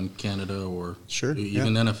 and going Canada or Sure,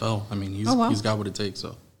 even NFL. I mean, Oh, wow. he's got what it takes.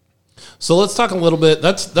 So let's talk a little bit.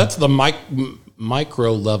 That's the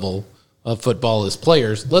micro level of football as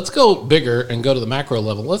players. Let's go bigger and go to the macro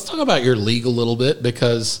level. Let's talk about your league a little bit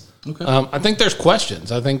because Okay. I think there's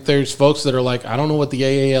questions. I think there's folks that are like, I don't know what the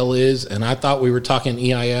AAL is, and I thought we were talking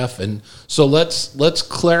EIF. And so let's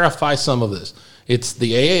clarify some of this. It's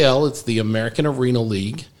the AAL. It's the American Arena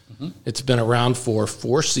League. Mm-hmm. It's been around for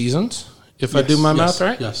 4 seasons, if I do my math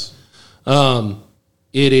right. Yes.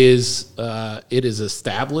 It is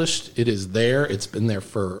established. It is there. It's been there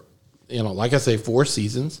for, like I say, 4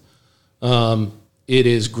 seasons. It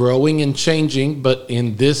is growing and changing, but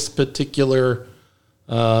in this particular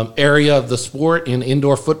area of the sport, in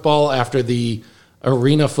indoor football, after the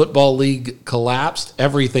Arena Football League collapsed,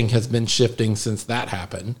 everything has been shifting since that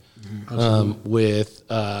happened. With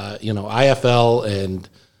IFL and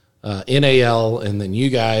NAL, and then you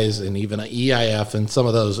guys, and even EIF, and some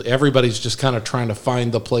of those. Everybody's just kind of trying to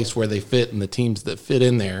find the place where they fit and the teams that fit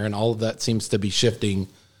in there, and all of that seems to be shifting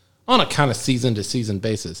on a kind of season to season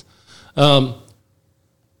basis.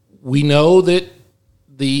 We know that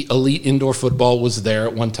the elite indoor football was there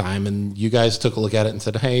at one time, and you guys took a look at it and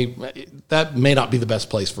said, hey, that may not be the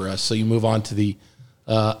best place for us. So you move on to the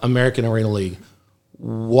American Arena League.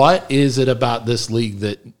 What is it about this league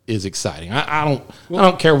that is exciting? I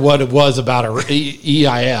don't care what it was about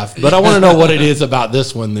EIF, but I want to know what it is about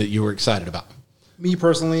this one that you were excited about. Me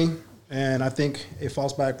personally, and I think it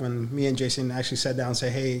falls back when me and Jason actually sat down and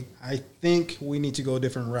said, hey, I think we need to go a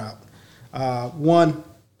different route. One,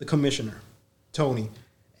 the commissioner, Tony.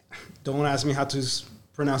 Don't ask me how to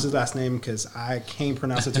pronounce his last name because I can't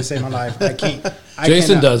pronounce it to save my life. I can't.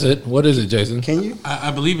 Jason does it. What is it, Jason? Can you? I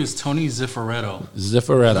believe it's Tony Ziffaretto.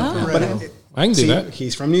 Ziffaretto. But I can do that.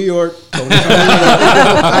 He's from New York. Tony's from New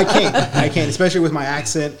York. I can't, especially with my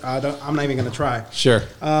accent. I'm not even going to try. Sure.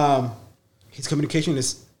 His communication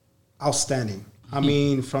is outstanding. I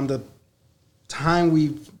mean, from the time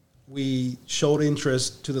we showed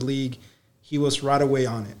interest to the league, he was right away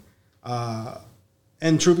on it.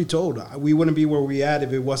 And truth be told, we wouldn't be where we at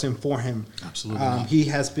if it wasn't for him. Absolutely not. He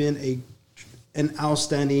has been an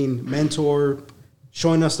outstanding mentor,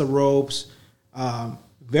 showing us the ropes.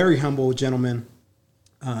 Very humble gentleman.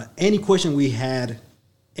 Any question we had,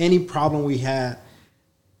 any problem we had,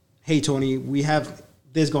 hey, Tony, we have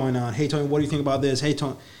this going on. Hey, Tony, what do you think about this? Hey,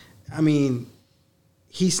 Tony. I mean,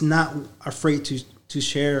 he's not afraid to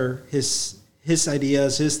share his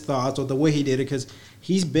ideas, his thoughts, or the way he did it, because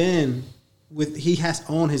he has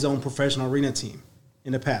owned his own professional arena team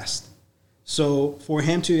in the past. So for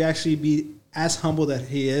him to actually be as humble that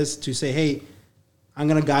he is to say, hey, I'm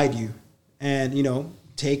going to guide you and,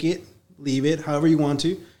 take it, leave it, however you want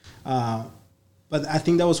to. But I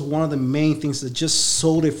think that was one of the main things that just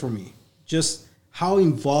sold it for me. Just how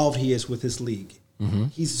involved he is with his league. Mm-hmm.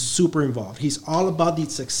 He's super involved. He's all about the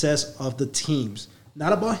success of the teams,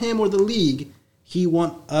 not about him or the league. He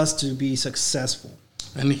wants us to be successful.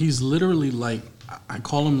 And he's literally like, I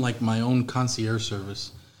call him like my own concierge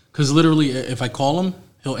service. Because literally, if I call him,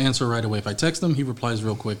 he'll answer right away. If I text him, he replies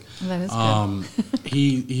real quick. That is good.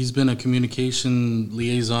 He's been a communication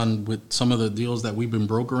liaison with some of the deals that we've been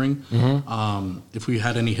brokering. Mm-hmm. If we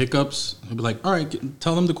had any hiccups, he'll be like, all right,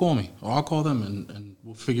 tell them to call me. Or I'll call them and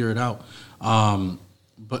we'll figure it out.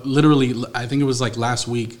 But literally, I think it was like last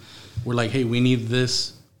week, we're like, hey, we need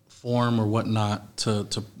this form or whatnot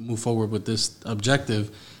to move forward with this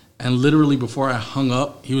objective. And literally before I hung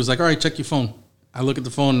up, he was like, all right, check your phone. I look at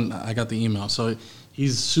the phone, I got the email. So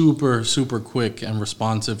he's super, super quick and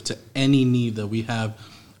responsive to any need that we have.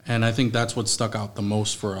 And I think that's what stuck out the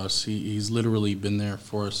most for us. He's literally been there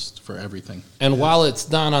for us for everything. And while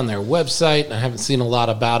it's not on their website, I haven't seen a lot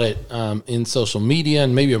about it in social media,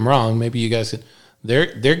 and maybe I'm wrong. Maybe you guys could.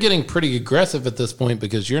 They're getting pretty aggressive at this point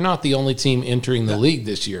because you're not the only team entering the league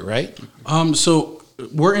this year, right? So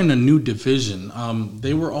we're in a new division.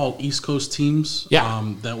 They were all East Coast teams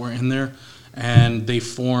that were in there, and they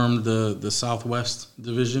formed the Southwest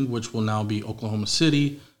division, which will now be Oklahoma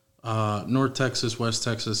City, North Texas, West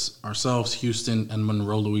Texas, ourselves, Houston, and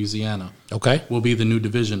Monroe, Louisiana. Okay. Will be the new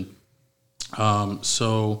division.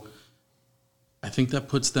 So I think that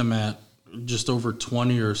puts them at just over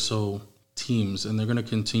 20 or so teams, and they're going to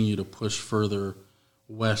continue to push further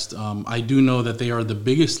west. I do know that they are the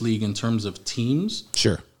biggest league in terms of teams.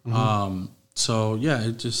 Sure. Mm-hmm. So yeah,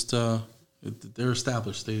 it just they're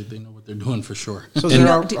established. They know what they're doing for sure. So they're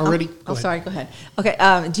already. Sorry. Go ahead. Okay.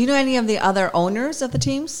 Do you know any of the other owners of the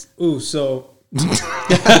teams? Ooh, so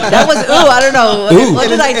That was I don't know. What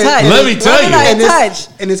did I touch? Let me tell you. What did I touch?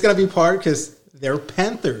 And it's gonna be part because they're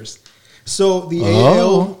Panthers. So the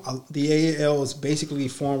AAL is basically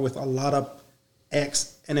formed with a lot of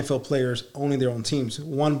ex-NFL players owning their own teams.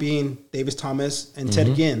 One being Davis Thomas and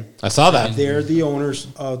Ted Ginn. I saw that. They're the owners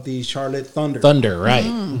of the Charlotte Thunder. Right.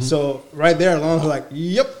 Mm-hmm. So right there alone, I was like,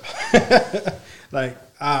 yep.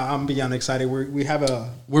 I'm beyond excited.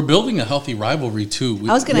 We're building a healthy rivalry too.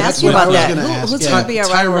 I was going to ask you about that. Who's going to be our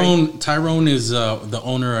rivalry? Tyrone is the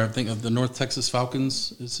owner, I think, of the North Texas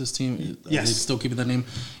Falcons. Is his team? Yes. They still keeping that name.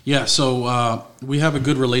 Yeah. So we have a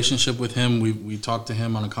good relationship with him. We talk to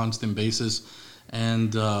him on a constant basis,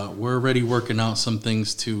 and we're already working out some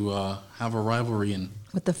things to have a rivalry in.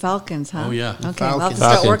 With the Falcons, huh? Oh, yeah. Okay, I'll have to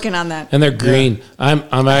start working on that. And they're green. Yeah.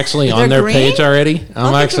 I'm actually on their page already.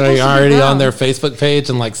 I'm actually already on their Facebook page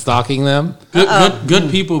and like stalking them.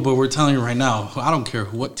 Good people, but we're telling you right now, I don't care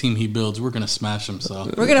what team he builds, we're going to smash him.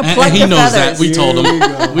 So we're going to pluck the feathers. He knows that.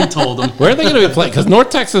 We told him. Where are they going to be playing? Because North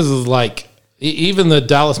Texas is like, even the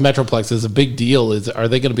Dallas Metroplex is a big deal. Are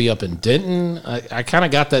they going to be up in Denton? I kind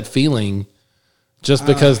of got that feeling just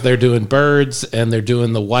because they're doing birds and they're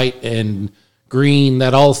doing the white and green.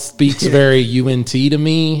 That all speaks very UNT to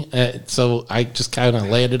me. So I just kind of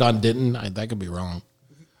landed on Denton. That could be wrong.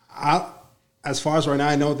 As far as right now,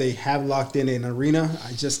 I know they have locked in an arena.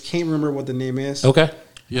 I just can't remember what the name is. Okay.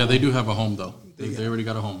 Yeah, they do have a home, though. They already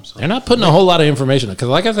got a home. So. They're not putting a whole lot of information because,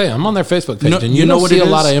 like I say, I'm on their Facebook page, and you don't see a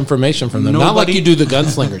lot of information from them. Not like you do the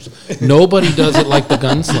Gunslingers. Nobody does it like the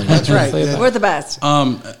Gunslingers. That's right. We're the best.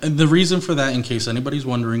 The reason for that, in case anybody's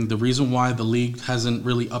wondering, the reason why the league hasn't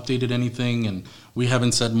really updated anything and we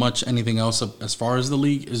haven't said much anything else as far as the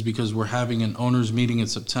league is because we're having an owners meeting in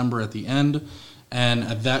September at the end. And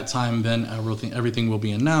at that time, then everything will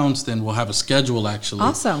be announced, and we'll have a schedule, actually.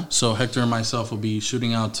 Awesome. So Hector and myself will be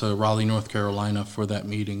shooting out to Raleigh, North Carolina for that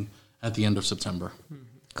meeting at the end of September.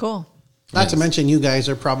 Cool. Not to mention, you guys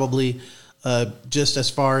are probably, just as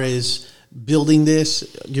far as building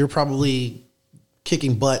this, you're probably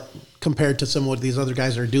kicking butt compared to some of what these other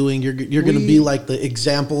guys are doing. You're going to be like the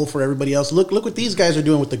example for everybody else. Look what these guys are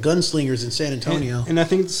doing with the Gunslingers in San Antonio. And I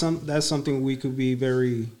think that's something we could be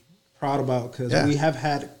very proud about because we have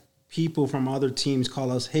had people from other teams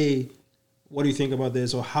call us, hey, what do you think about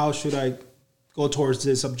this? Or how should I go towards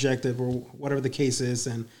this objective or whatever the case is?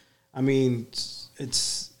 And I mean,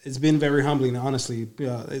 it's been very humbling, honestly.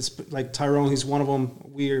 It's like Tyrone, he's one of them.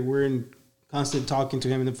 We're in constant talking to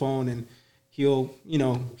him on the phone, and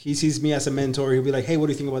he sees me as a mentor. He'll be like, hey, what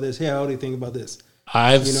do you think about this? Hey, how do you think about this?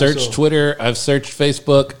 I've searched Twitter. I've searched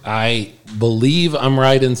Facebook. I believe I'm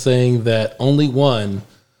right in saying that only one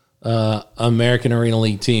American Arena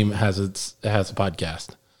League team has a podcast.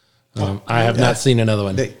 I have not seen another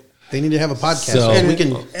one. They need to have a podcast So- so we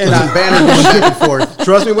can put some banner going back and forth.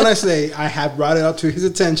 Trust me when I say I have brought it up to his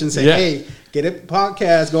attention, say, Yeah. hey, get a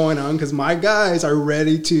podcast going on because my guys are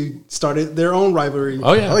ready to start their own rivalry.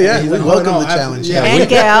 Oh yeah. Oh yeah, He's we like, welcome oh, no, the challenge. yeah. And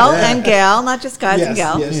gal, not just guys and Yes,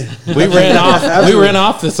 gal. yes. We ran off. We ran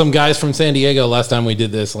off to some guys from San Diego last time we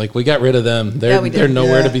did this. Like we got rid of them. They're we did. they're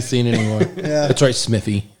nowhere Yeah. to be seen anymore. That's right,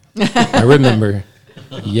 Smithy. I remember.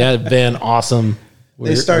 Yeah, Van Awesome.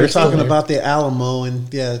 They started talking about the Alamo, and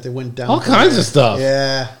they went down all kinds of stuff.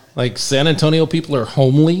 Yeah, Like San Antonio people are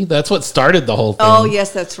homely. That's what started the whole thing. Oh,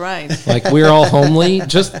 yes, that's right. Like we're all homely.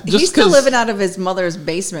 Just He's still 'cause- living out of his mother's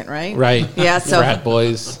basement, right? Right. Yeah, so- frat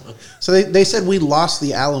boys. so they said we lost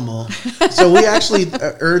the Alamo. So we actually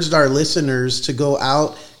urged our listeners to go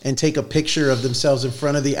out and take a picture of themselves in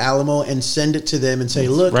front of the Alamo and send it to them and say,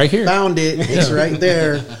 "Look, Right here. found it. It's right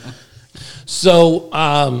there." So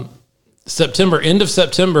end of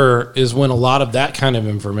September is when a lot of that kind of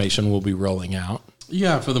information will be rolling out.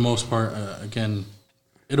 Yeah, for the most part, again,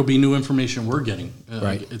 it'll be new information we're getting.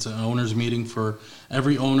 Right. It's an owners meeting for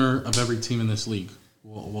every owner of every team in this league.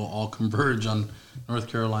 We'll all converge on North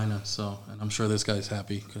Carolina. So, and I'm sure this guy's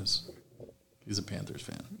happy because he's a Panthers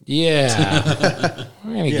fan. Yeah.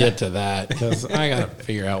 We're going to get to that because I got to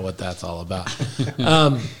figure out what that's all about.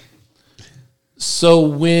 So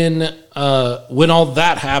when all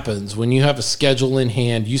that happens, when you have a schedule in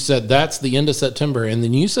hand, you said that's the end of September, and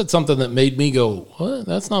then you said something that made me go, "What?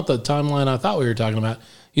 That's not the timeline I thought we were talking about."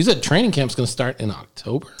 You said training camp's going to start in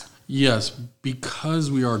October. Yes, because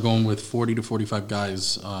we are going with 40 to 45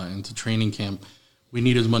 guys into training camp, we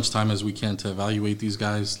need as much time as we can to evaluate these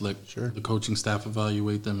guys, let the coaching staff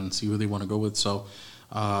evaluate them and see who they want to go with. So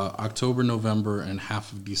October, November, and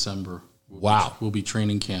half of December will be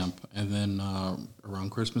training camp. And then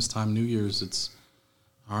around Christmas time, New Year's, it's,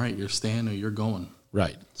 all right, you're staying or you're going.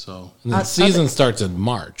 Right. So And the season starts in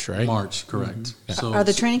March, right? March, correct. So Are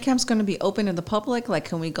the training camps going to be open to the public? Like,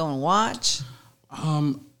 can we go and watch?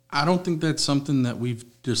 I don't think that's something that we've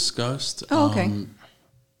discussed. Oh, okay.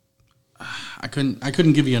 I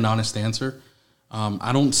couldn't give you an honest answer.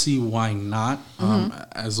 I don't see why not,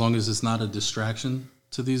 as long as it's not a distraction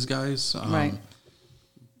to these guys. Right.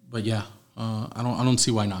 But yeah, I don't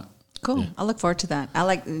see why not. Cool. I look forward to that. I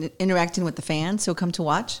like interacting with the fans who come to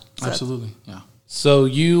watch. So Absolutely, yeah. So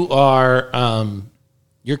you are,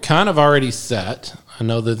 you're kind of already set. I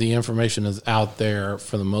know that the information is out there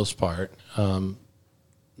for the most part.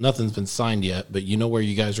 Nothing's been signed yet, but you know where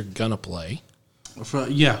you guys are gonna play.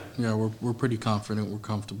 Yeah, we're pretty confident. We're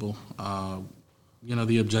comfortable.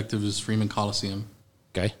 The objective is Freeman Coliseum.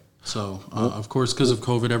 Okay. So, of course, because of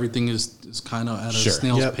COVID, everything is kind of at a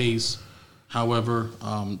snail's pace. However,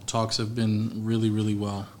 talks have been really, really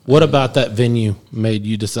well. What about that venue made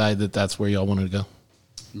you decide that that's where y'all wanted to go?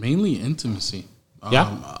 Mainly intimacy.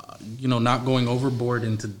 Yeah. Not going overboard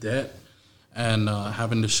into debt and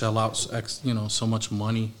having to shell out so much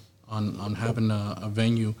money on having a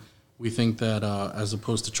venue. We think that as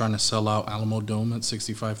opposed to trying to sell out Alamo Dome at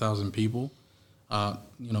 65,000 people,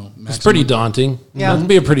 It's pretty daunting. Yeah. It'd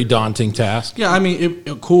be a pretty daunting task. Yeah, I mean,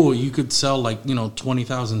 cool. You could sell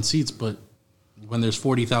 20,000 seats, but when there's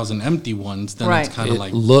 40,000 empty ones, then Right. it's kind of It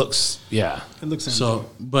like looks, yeah. It looks so.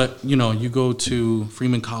 But you go to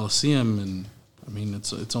Freeman Coliseum, and I mean,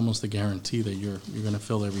 it's almost a guarantee that you're going to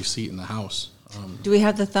fill every seat in the house. do we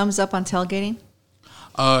have the thumbs up on tailgating?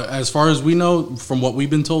 As far as we know, from what we've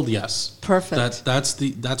been told, yes. Perfect.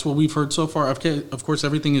 That's what we've heard so far. Of course,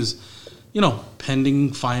 everything is,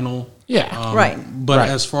 pending final. Yeah. Right. But Right.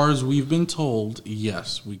 as far as we've been told,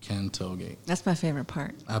 yes, we can tailgate. That's my favorite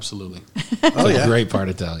part. Absolutely. Oh It's yeah. a great part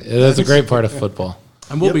of Italian. That's a great part of football.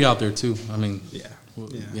 And we'll be out there too. I mean, Yeah.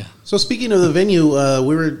 yeah. So speaking of the venue,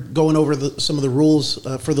 we were going over some of the rules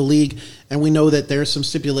for the league, and we know that there's some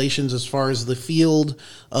stipulations as far as the field,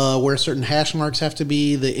 where certain hash marks have to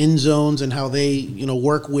be, the end zones, and how they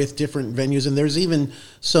work with different venues. And there's even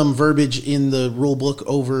some verbiage in the rule book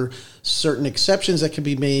over certain exceptions that can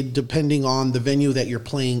be made depending on the venue that you're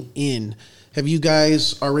playing in. Have you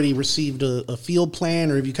guys already received a field plan,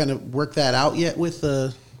 or have you kind of worked that out yet with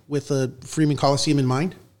the Freeman Coliseum in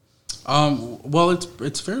mind? Well,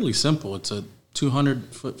 it's fairly simple. It's a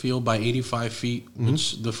 200-foot field by 85 feet,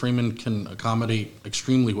 which the Freeman can accommodate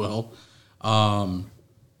extremely well.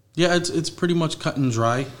 It's pretty much cut and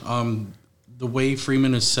dry. The way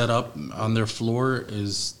Freeman is set up on their floor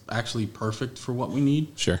is actually perfect for what we need.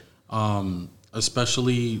 Sure.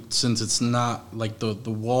 especially since it's not like the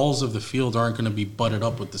walls of the field aren't going to be butted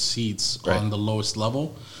up with the seats on the lowest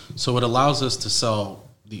level. So it allows us to sell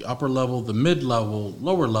the upper level, the mid level,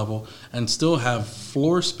 lower level, and still have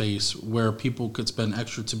floor space where people could spend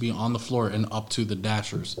extra to be on the floor and up to the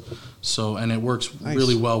dashers. So, and it works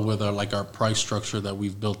really well with our price structure that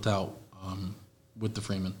we've built out with the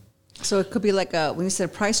Freeman. So it could be like when you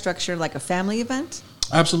said price structure, like a family event?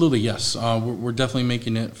 Absolutely, yes. We're definitely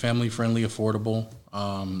making it family friendly, affordable.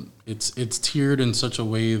 It's tiered in such a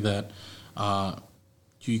way that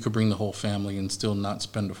you could bring the whole family and still not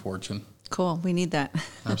spend a fortune. Cool. We need that.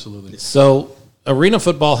 Absolutely. So arena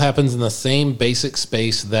football happens in the same basic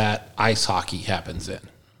space that ice hockey happens in.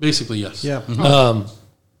 Basically, yes. Yeah.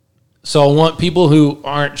 So I want people who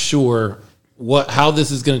aren't sure how this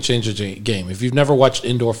is going to change the game. If you've never watched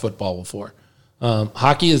indoor football before,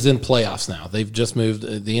 hockey is in playoffs now. They've just moved.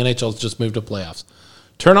 The NHL's just moved to playoffs.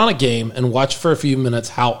 Turn on a game and watch for a few minutes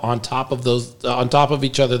how on top of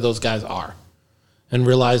each other those guys are, and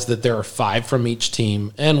realize that there are 5 from each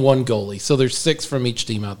team and 1 goalie. So there's 6 from each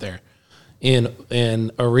team out there.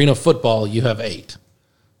 In arena football, you have 8.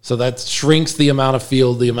 So that shrinks the amount of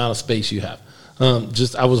field, the amount of space you have.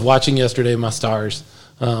 I was watching yesterday my Stars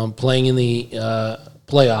playing in the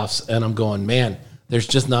playoffs, and I'm going, man, there's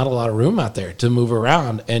just not a lot of room out there to move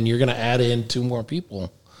around, and you're going to add in 2 more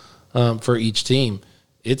people for each team.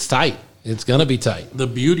 It's tight. It's going to be tight. The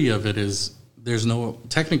beauty of it is there's no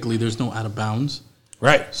out of bounds.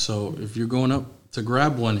 Right. So if you're going up to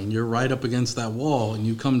grab one and you're right up against that wall and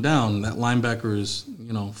you come down, that linebacker is,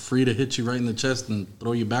 free to hit you right in the chest and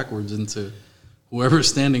throw you backwards into whoever's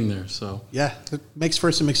standing there. So Yeah, it makes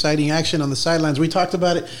for some exciting action on the sidelines. We talked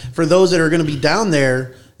about it. For those that are going to be down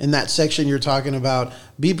there in that section you're talking about,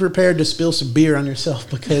 be prepared to spill some beer on yourself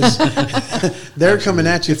because they're coming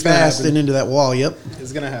at you fast and into that wall. Yep.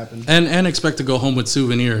 It's going to happen. And expect to go home with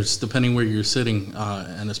souvenirs depending where you're sitting,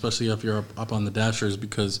 and especially if you're up on the dashers,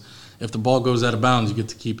 because if the ball goes out of bounds, you get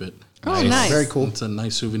to keep it. Oh, nice. Very cool. It's a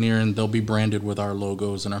nice souvenir, and they'll be branded with our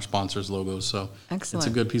logos and our sponsors' logos. So Excellent.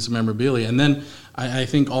 It's a good piece of memorabilia. And then I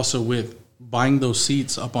think also with buying those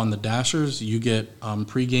seats up on the dashers, you get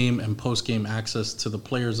pregame and postgame access to the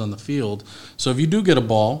players on the field. So if you do get a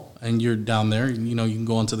ball and you're down there, you can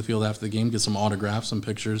go onto the field after the game, get some autographs, some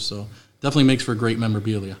pictures. So definitely makes for great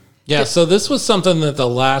memorabilia. Yeah, so this was something that the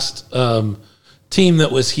last team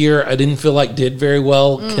that was here, I didn't feel like did very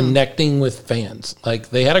well connecting with fans. Like,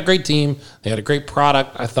 they had a great team. They had a great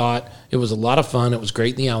product, I thought. It was a lot of fun. It was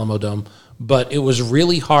great in the Alamo Dome. But it was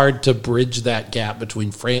really hard to bridge that gap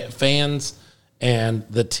between fans and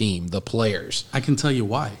the team, the players. I can tell you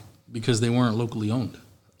why. Because they weren't locally owned.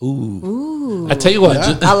 Ooh. I tell you what,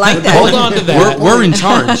 I like that. hold on to that. We're in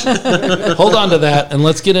charge. Hold on to that, and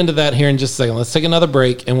let's get into that here in just a second. Let's take another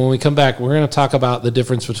break, and when we come back, we're going to talk about the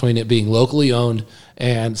difference between it being locally owned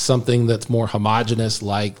and something that's more homogenous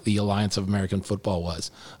like the Alliance of American Football was.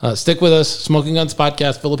 Stick with us. Smoking Guns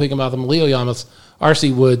Podcast, Philip Higginbotham, Leo Yamas,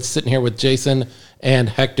 R.C. Woods, sitting here with Jason and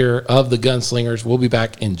Hector of the Gunslingers. We'll be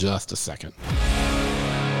back in just a second.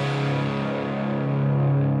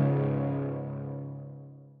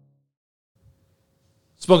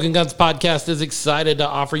 Smoking Guns Podcast is excited to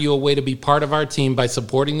offer you a way to be part of our team by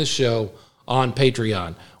supporting the show on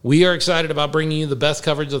Patreon. We are excited about bringing you the best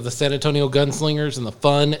coverage of the San Antonio Gunslingers and the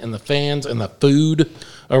fun and the fans and the food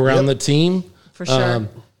around the team. For sure.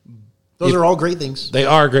 Those are all great things. They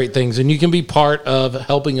are great things, and you can be part of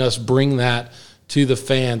helping us bring that to the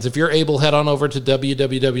fans. If you're able, head on over to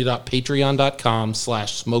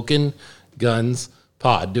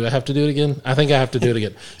www.patreon.com/SmokingGunsPod. Do I have to do it again? I think I have to do it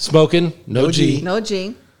again. Smoking, no G. No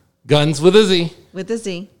G. Guns with a Z. With a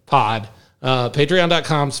Z. Pod.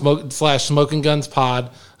 Patreon.com/SmokingGunsPod.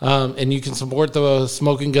 And you can support the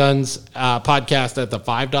Smoking Guns podcast at the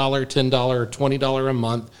 $5, $10, or $20 a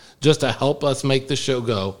month just to help us make the show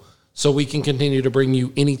go so we can continue to bring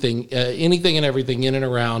you anything and everything in and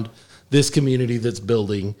around this community that's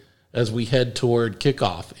building as we head toward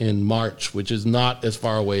kickoff in March, which is not as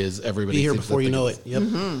far away as everybody Be here thinks before that you know is. it.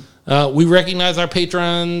 Yep. We recognize our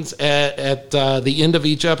patrons at the end of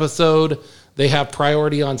each episode. They have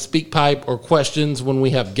priority on SpeakPipe or questions when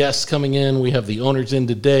we have guests coming in. We have the owners in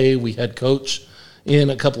today. We had Coach in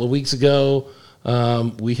a couple of weeks ago.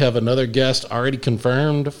 We have another guest already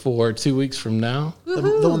confirmed for 2 weeks from now.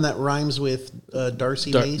 The one that rhymes with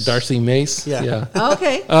Darcy Mace. Darcy Mace. Yeah.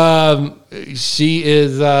 Okay. She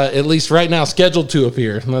is, at least right now, scheduled to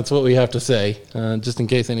appear. And that's what we have to say, just in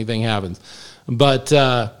case anything happens. But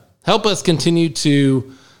help us continue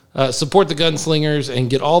to support the Gunslingers and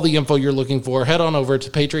get all the info you're looking for. Head on over to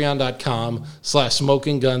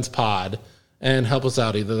patreon.com/SmokingGunsPod and help us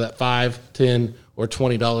out, either that $5, $10, or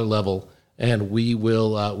 $20 level. And we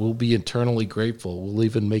will we'll be eternally grateful. We'll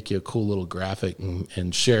even make you a cool little graphic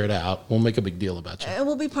and share it out. We'll make a big deal about you. And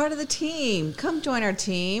we'll be part of the team. Come join our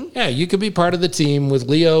team. Yeah, you could be part of the team with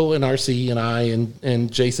Leo and RC and I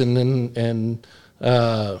and Jason and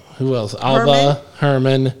who else? Alba,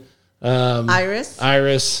 Herman,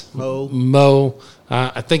 Iris, Mo.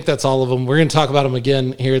 I think that's all of them. We're going to talk about them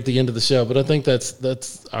again here at the end of the show, but I think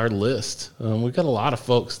that's our list. We've got a lot of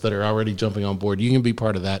folks that are already jumping on board. You can be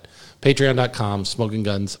part of that. Patreon.com, Smoking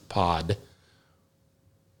Guns Pod.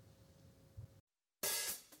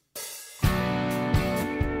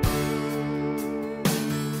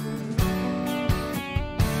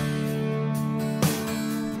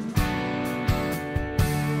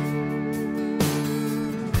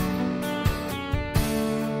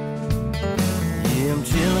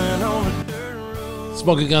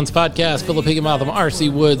 Smoking Guns Podcast, Philip Higginbotham,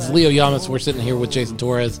 RC Woods, Leo Yamas. We're sitting here with Jason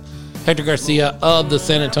Torres, Hector Garcia of the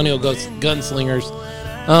San Antonio Gunslingers.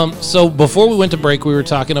 So before we went to break, we were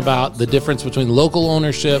talking about the difference between local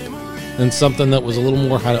ownership and something that was a little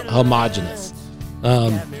more homogenous.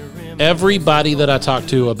 Everybody that I talk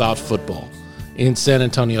to about football in San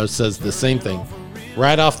Antonio says the same thing.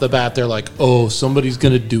 Right off the bat, they're like, oh, somebody's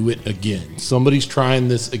going to do it again. Somebody's trying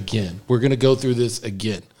this again. We're going to go through this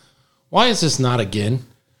again. Why is this not again?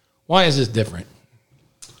 Why is this different?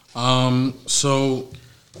 So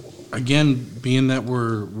again, being that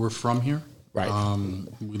we're from here, right?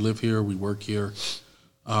 We live here, we work here,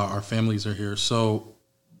 our families are here. So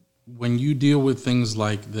when you deal with things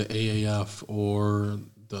like the AAF or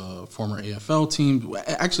the former AFL team,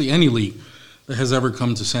 actually any league that has ever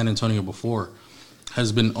come to San Antonio before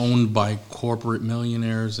has been owned by corporate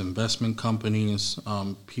millionaires, investment companies,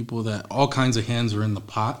 people that all kinds of hands are in the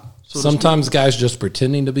pot. Sometimes guys just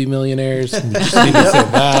pretending to be millionaires. We just need to say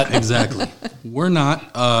that. Exactly. We're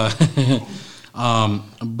not.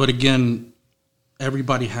 But again,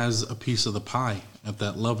 everybody has a piece of the pie at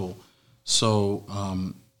that level.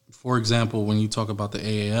 So, for example, when you talk about the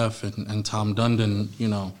AAF and Tom Dundon, you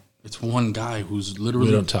know, it's one guy who's literally...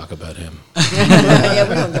 We don't talk about him. Yeah,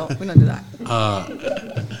 we don't do that.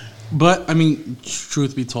 But, I mean,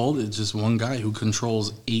 truth be told, it's just one guy who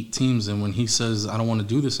controls 8 teams. And when he says, I don't want to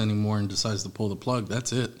do this anymore and decides to pull the plug,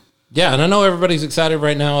 that's it. Yeah, and I know everybody's excited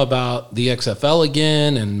right now about the XFL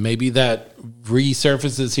again, and maybe that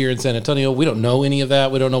resurfaces here in San Antonio. We don't know any of that.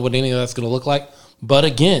 We don't know what any of that's going to look like. But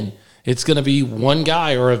again, it's going to be one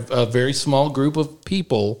guy or a very small group of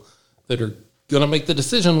people that are going to make the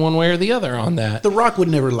decision one way or the other on that. The Rock would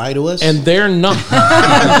never lie to us. And they're not.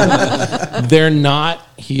 They're not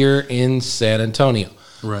here in San Antonio.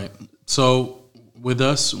 Right. So with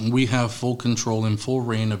us, we have full control and full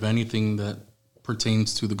reign of anything that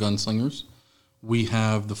pertains to the Gunslingers. We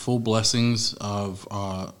have the full blessings of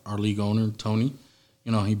our league owner, Tony.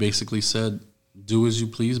 You know, he basically said, do as you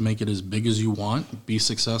please, make it as big as you want, be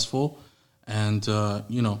successful, and,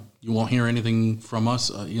 you know, you won't hear anything from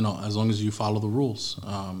us, you know, as long as you follow the rules.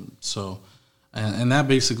 And that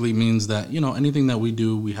basically means that, you know, anything that we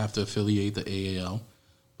do, we have to affiliate the AAL.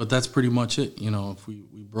 But that's pretty much it. You know, if we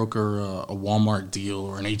broker a Walmart deal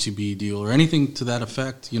or an HEB deal or anything to that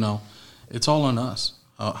effect, you know, it's all on us,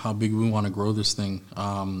 how big we want to grow this thing.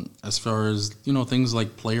 As far as, you know, things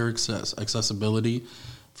like player accessibility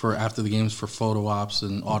for after the games for photo ops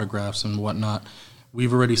and autographs and whatnot,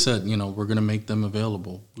 we've already said, you know, we're going to make them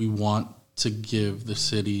available. We want to give the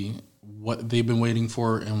city what they've been waiting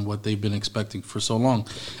for and what they've been expecting for so long.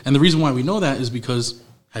 And the reason why we know that is because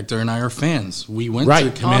Hector and I are fans. We went to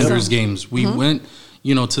Commanders games. We went,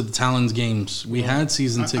 you know, to the Talons games. We had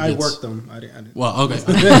season tickets. I worked them. I didn't. Well, okay.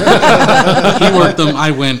 He worked them.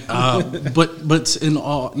 I went. But in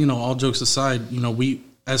all, you know, all jokes aside, you know, we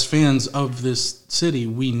as fans of this city,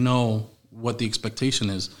 we know what the expectation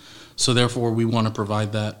is. So therefore, we want to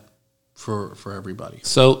provide that for everybody.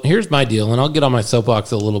 So here's my deal, and I'll get on my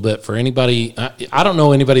soapbox a little bit for anybody. I don't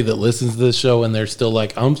know anybody that listens to this show and they're still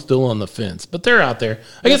like, I'm still on the fence, but they're out there.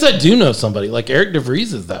 I guess I do know somebody like Eric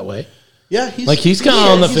DeVries is that way. Yeah, he's kind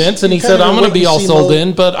of on the fence, and he said, I'm going to be all sold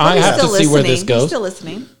in, but I have to see where this goes. He's still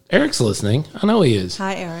listening. Eric's listening. I know he is.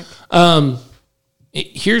 Hi, Eric.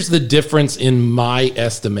 Here's the difference in my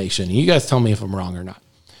estimation. You guys tell me if I'm wrong or not.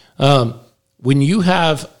 When you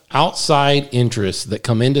have outside interests that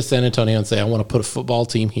come into San Antonio and say, I want to put a football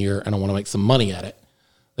team here and I want to make some money at it.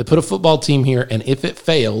 They put a football team here, and if it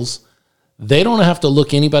fails, they don't have to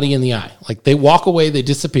look anybody in the eye. Like, they walk away, they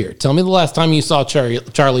disappear. Tell me the last time you saw Charlie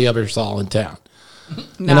Ebersol in town.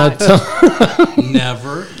 Never.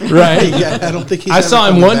 Right? Yeah, I don't think he's I saw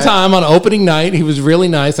him coming one back. time on opening night. He was really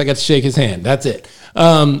nice. I got to shake his hand. That's it.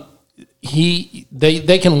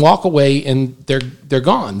 they can walk away and they're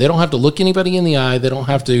gone. They don't have to look anybody in the eye. They don't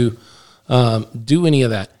have to do any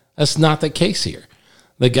of that. That's not the case here.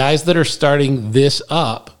 The guys that are starting this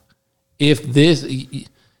up, if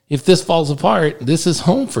this falls apart, this is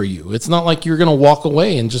home for you. It's not like you're going to walk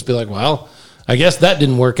away and just be like, well, I guess that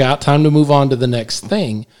didn't work out. Time to move on to the next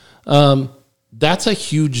thing. That's a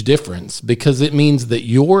huge difference because it means that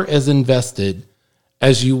you're as invested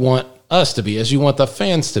as you want us to be, as you want the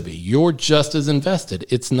fans to be. You're just as invested.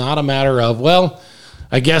 It's not a matter of, well,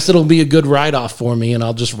 I guess it'll be a good write-off for me and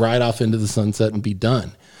I'll just ride off into the sunset and be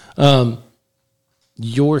done.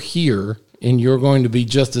 You're here and you're going to be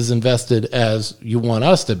just as invested as you want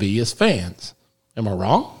us to be as fans. Am I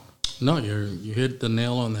wrong? No, you hit the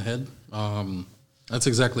nail on the head. That's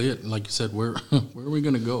exactly it. Like you said, where are we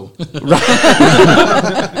going to go?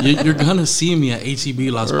 You're going to see me at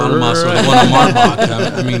HEB Las Palmas or the one on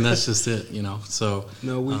Marbach. I mean, that's just it, So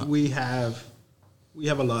no, we have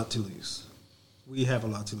a lot to lose. We have a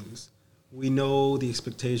lot to lose. We know the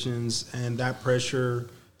expectations and that pressure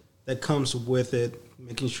that comes with it,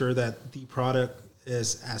 making sure that the product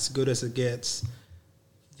is as good as it gets,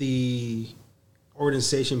 the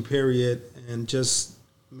organization period, and just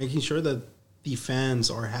making sure that the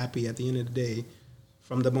fans are happy at the end of the day,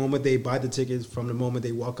 from the moment they buy the tickets, from the moment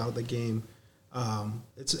they walk out of the game.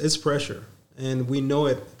 It's pressure, and we know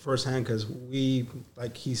it firsthand because we,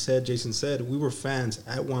 like Jason said, we were fans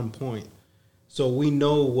at one point, so we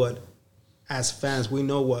know what, as fans, we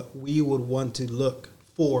know what we would want to look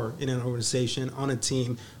for in an organization, on a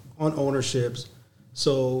team, on ownerships.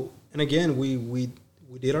 So, and again, we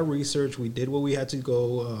did our research, we did what we had to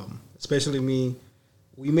go, especially me.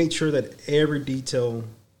 We made sure that every detail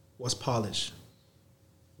was polished.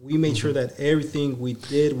 We made sure that everything we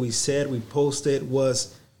did, we said, we posted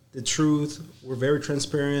was the truth. We're very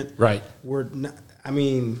transparent. Right. We're not, I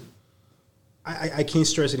mean, I can't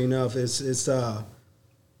stress it enough.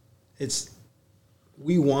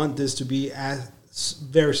 We want this to be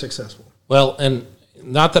very successful. Well, and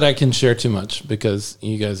not that I can share too much because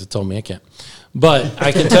you guys have told me I can't. But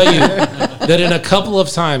I can tell you that in a couple of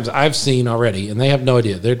times I've seen already, and they have no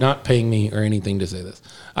idea. They're not paying me or anything to say this.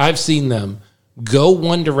 I've seen them go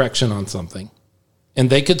one direction on something, and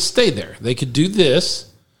they could stay there. They could do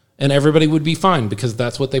this, and everybody would be fine because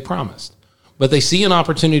that's what they promised. But they see an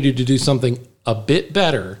opportunity to do something a bit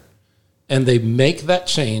better, and they make that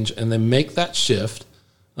change, and they make that shift.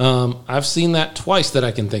 I've seen that twice that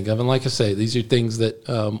I can think of. And like I say, these are things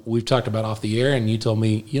that we've talked about off the air and you told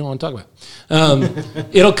me you don't want to talk about.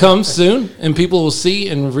 It'll come soon and people will see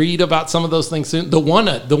and read about some of those things soon. The one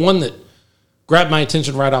that grabbed my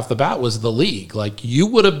attention right off the bat was the league. Like you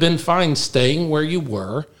would have been fine staying where you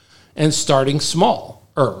were and starting small.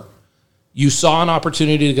 You saw an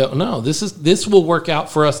opportunity to go, no, this will work out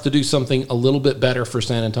for us to do something a little bit better for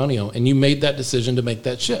San Antonio. And you made that decision to make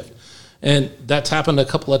that shift. And that's happened a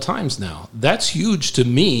couple of times now. That's huge to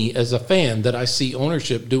me as a fan that I see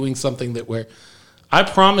ownership doing something that where I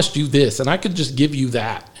promised you this and I could just give you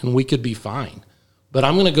that and we could be fine. But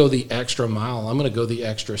I'm going to go the extra mile. I'm going to go the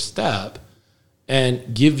extra step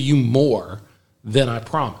and give you more than I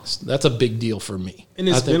promised. That's a big deal for me. And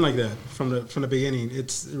it's been like that from the beginning.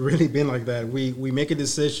 It's really been like that. We make a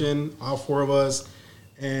decision, all four of us,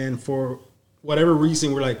 and for whatever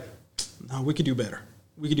reason, we're like, no, we could do better.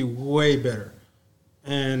 We could do way better.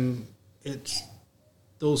 And it's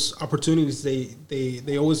those opportunities,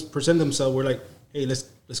 they always present themselves. We're like, hey,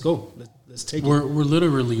 let's go. Let's take it. We're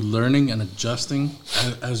literally learning and adjusting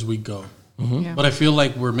as we go. Mm-hmm. Yeah. But I feel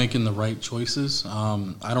like we're making the right choices.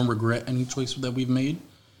 I don't regret any choice that we've made.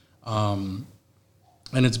 And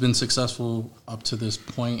it's been successful up to this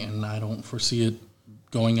point, and I don't foresee it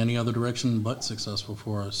going any other direction but successful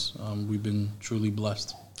for us. We've been truly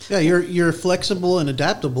blessed. Yeah, you're flexible and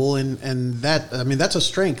adaptable, and that, I mean, that's a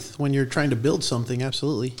strength when you're trying to build something.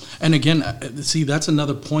 Absolutely. And again, see, that's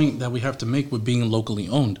another point that we have to make with being locally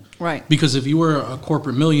owned. Right. Because if you were a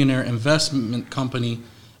corporate millionaire investment company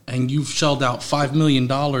and you've shelled out $5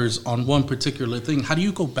 million on one particular thing, how do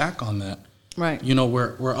you go back on that? Right. You know,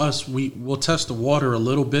 where us, we'll test the water a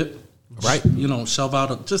little bit. Right. You know, shelve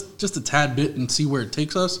out just a tad bit and see where it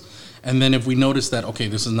takes us. And then if we notice that, okay,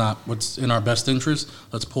 this is not what's in our best interest,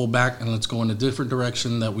 let's pull back and let's go in a different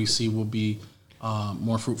direction that we see will be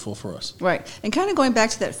more fruitful for us. Right. And kind of going back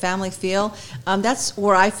to that family feel, that's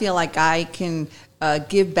where I feel like I can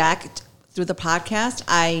give back through the podcast.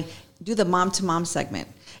 I do the mom-to-mom segment.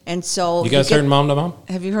 And so... You guys heard Mom to Mom?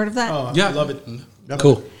 Have you heard of that? Oh, Yeah. I love it.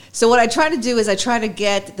 Cool. So what I try to do is I try to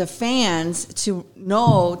get the fans to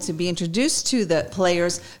know, to be introduced to the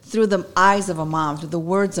players through the eyes of a mom, through the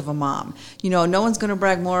words of a mom. No one's going to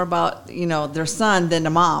brag more about, their son than a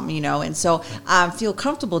mom, and so I feel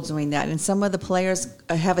comfortable doing that. And some of the players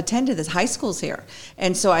have attended this high schools here.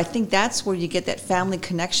 And so I think that's where you get that family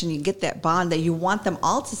connection, you get that bond that you want them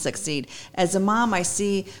all to succeed. As a mom, I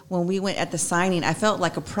see when we went at the signing, I felt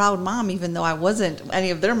like a proud mom, even though I wasn't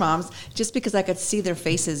any of their moms, just because I could see their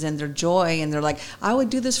faces and their joy, and they're like, I would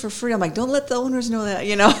do this for free. I'm like, don't let the owners know that,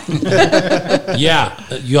 Yeah,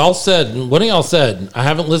 y'all said, one of y'all said, I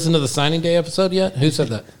haven't listened to the signing day episode yet. Who said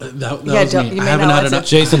that? That was me. I haven't had enough.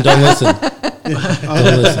 Jason, don't listen. Don't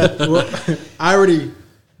listen. Well, I already.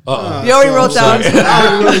 You already wrote down. I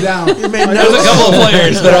already wrote it down. You made There's a notes. couple of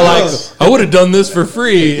players that are like, I would have done this for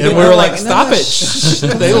free. And we were like, stop it. Shh.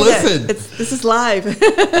 They listen. This is live.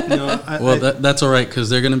 That's all right, because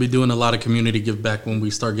they're going to be doing a lot of community give back when we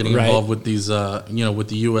start getting Right. involved with these, with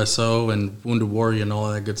the USO and Wounded Warrior and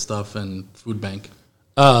all that good stuff and Food Bank.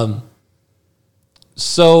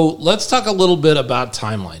 So let's talk a little bit about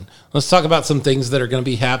timeline. Let's talk about some things that are going to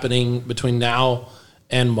be happening between now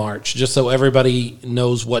and March, just so everybody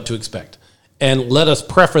knows what to expect. And let us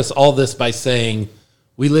preface all this by saying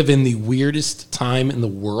we live in the weirdest time in the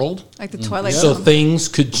world. Like the Twilight So Zone. things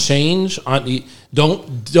could change.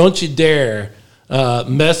 Don't you dare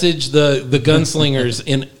message the gunslingers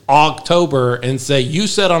in October and say, you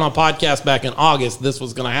said on a podcast back in August this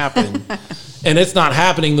was going to happen. And it's not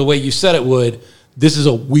happening the way you said it would. This is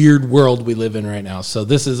a weird world we live in right now. So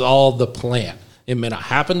this is all the plan. It may not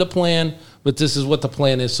happen to plan, but this is what the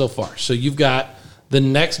plan is so far. So you've got the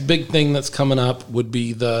next big thing that's coming up would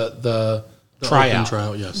be the tryout. Open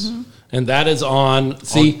tryout, yes. And that is on, August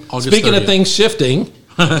speaking 30th. of things shifting,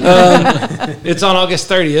 it's on August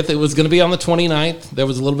 30th. It was going to be on the 29th. There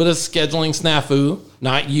was a little bit of scheduling snafu,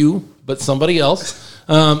 not you, but somebody else.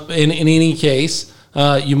 In any case,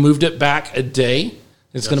 you moved it back a day.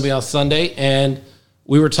 It's going to be on Sunday. And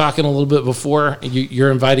we were talking a little bit before,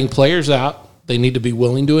 you're inviting players out. They need to be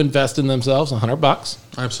willing to invest in themselves, $100.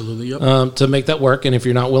 Absolutely, yep. To make that work. And if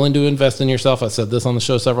you're not willing to invest in yourself, I said this on the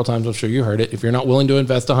show several times, I'm sure you heard it. If you're not willing to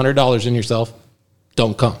invest $100 in yourself,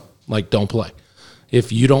 don't come. Don't play.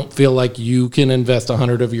 If you don't feel like you can invest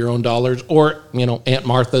 100 of your own dollars or, Aunt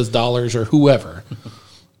Martha's dollars or whoever,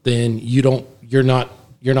 then you're not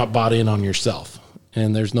bought in on yourself.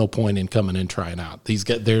 And there's no point in coming and trying out. There's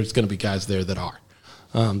going to be guys there that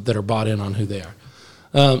are bought in on who they are.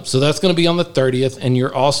 So that's going to be on the 30th, and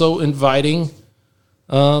you're also inviting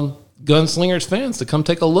Gunslingers fans to come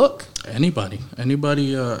take a look. Anybody,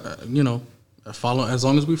 follow, as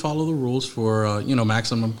long as we follow the rules for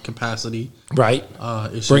maximum capacity. Right.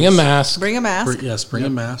 Issues. Bring a mask. Bring a mask. Bring a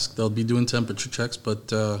mask. They'll be doing temperature checks, but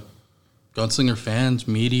Gunslinger fans,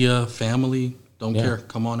 media, family, don't care.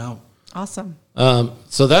 Come on out. Awesome.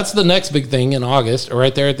 So that's the next big thing in August, or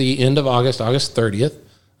right there at the end of August 30th.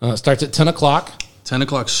 Starts at 10 o'clock. 10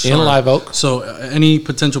 o'clock sharp. In Live Oak. So any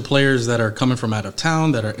potential players that are coming from out of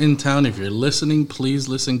town, that are in town, if you're listening, please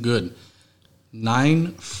listen good.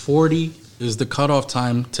 9:40 is the cutoff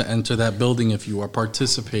time to enter that building if you are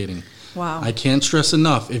participating. Wow. I can't stress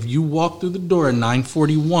enough. If you walk through the door at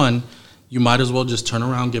 9:41, you might as well just turn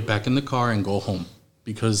around, get back in the car, and go home.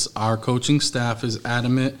 Because our coaching staff is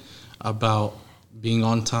adamant about being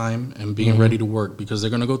on time and being ready to work. Because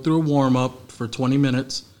they're going to go through a warm-up for 20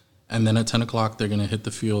 minutes. And then at 10 o'clock, they're going to hit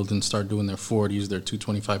the field and start doing their 40s, their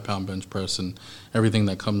 225-pound bench press, and everything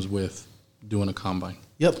that comes with doing a combine.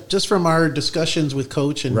 Yep. Just from our discussions with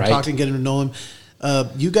Coach and Right. talking, getting to know him,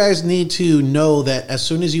 you guys need to know that as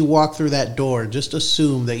soon as you walk through that door, just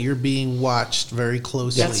assume that you're being watched very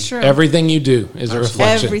closely. That's true. Everything you do is a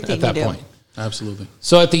reflection Everything at that you do. point. Absolutely.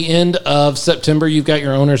 So at the end of September, you've got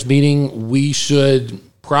your owners meeting. We should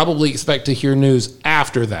probably expect to hear news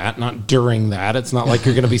after that, not during that. It's not like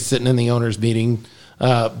you're going to be sitting in the owners meeting,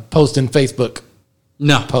 posting Facebook.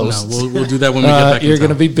 No, Posts. no, we'll do that when we get back. You're going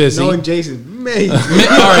to be busy. Knowing Jason, maybe. All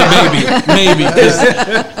right, maybe,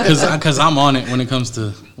 because I'm on it when it comes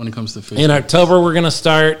to Facebook. In October, we're going to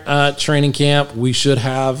start training camp. We should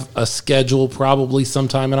have a schedule probably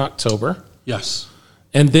sometime in October. Yes.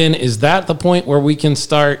 And then is that the point where we can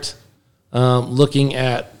start looking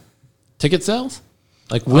at ticket sales?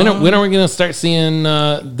 Like when are we going to start seeing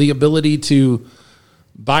the ability to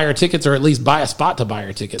buy our tickets, or at least buy a spot to buy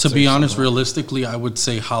our tickets? To be honest, realistically, I would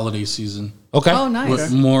say holiday season. Okay. Oh,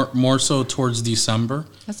 nice. More so towards December.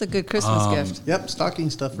 That's a good Christmas gift. Yep. Stocking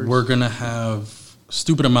stuffers. We're gonna have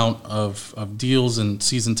stupid amount of deals and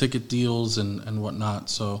season ticket deals and whatnot.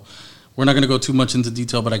 So we're not going to go too much into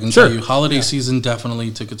detail, but I can Sure. tell you, holiday season,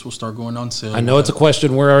 definitely tickets will start going on sale. I know it's a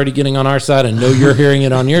question we're already getting on our side. I know you're hearing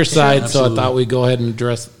it on your side, so I Absolutely. thought we'd go ahead and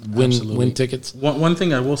address win Absolutely. tickets. One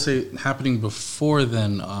thing I will say happening before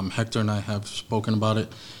then, Hector and I have spoken about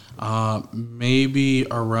it, maybe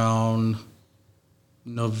around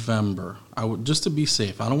November. I would, just to be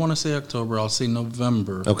safe, I don't want to say October, I'll say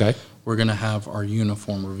November. Okay. We're going to have our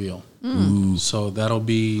uniform reveal. So that'll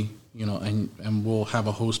be, and we'll have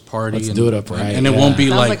a host party. Let's and, do it up right, And it yeah. won't be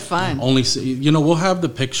Sounds like like fun. only, we'll have the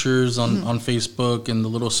pictures on Facebook and the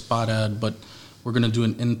little spot ad, but we're going to do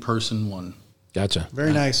an in-person one. Gotcha.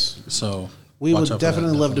 Very nice. So We watch would out for that,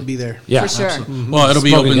 definitely love to be there. Yeah. For sure. Well, it'll be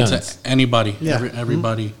Smoking open guns. to anybody, Yeah.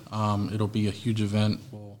 everybody. It'll be a huge event.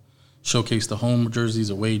 We'll showcase the home jerseys,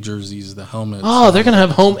 away jerseys, the helmets. Oh, they're going to have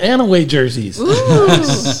home and away jerseys.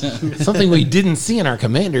 Something we didn't see in our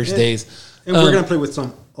Commanders days. And we're going to play with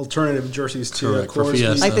some alternative jerseys too. Correct, Of for course,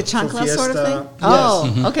 Fiesta. Like the for chancla sort of Fiesta, thing? yes.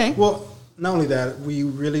 Oh, okay. Well, not only that, we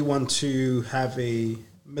really want to have a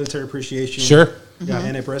military appreciation. Sure.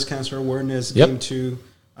 And a breast cancer awareness Yep. game too.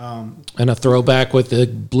 And a throwback with the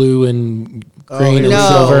blue and green and No,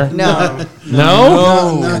 silver. no.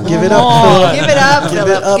 No? Give it up. Give it up,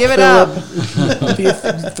 Philip. Give it up.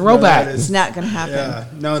 Throwback. It's not going to happen. Yeah,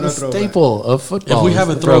 no The throwback. staple of football. If we is have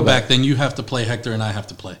a the throwback, then you have to play Hector and I have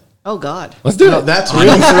to play. Oh, God. Let's do No, it. that's really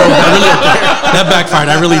throwback. That backfired.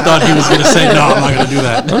 I really thought he was going to say, no, I'm not going to do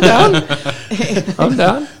that. I'm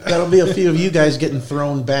down. That'll be a few of you guys getting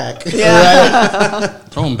thrown back. Yeah.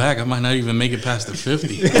 Throw him back. I might not even make it past the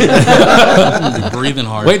 50. I'm gonna be breathing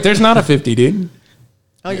hard. Wait, there's not a 50, dude.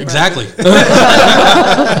 Exactly.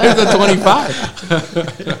 There's a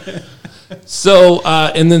 25. So,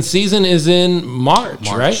 and then season is in March,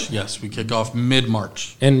 right? Yes, we kick off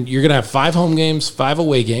mid-March. And you're going to have 5 home games, 5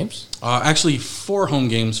 away games. Actually, 4 home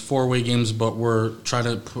games, 4 away games, but we're trying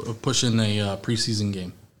to push in a preseason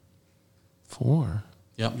game. 4.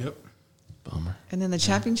 Yep. Bummer. And then the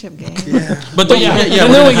championship game. But But yeah,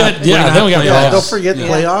 and then we got Don't playoffs. forget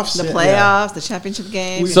playoffs. The playoffs, the championship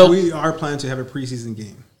game. We are planning to have a preseason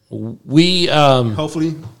game. We,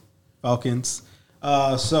 Hopefully, Falcons.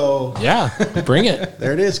 So yeah, bring it.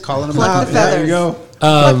 There it is, calling them Pluck out. the there you feathers. go.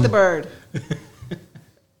 Pluck the bird.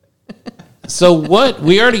 So what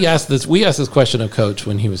we already asked this. We asked this question of Coach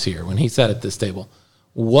when he was here, when he sat at this table.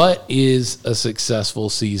 What is a successful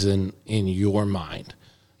season in your mind?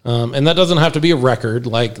 And that doesn't have to be a record.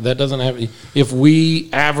 Like that doesn't have. If we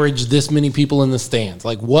average this many people in the stands,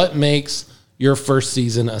 like what makes your first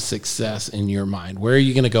season a success in your mind? Where are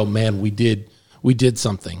you going to go? Man, we did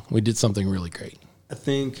something. We did something really great. I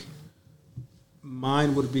think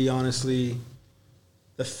mine would be honestly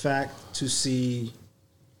the fact to see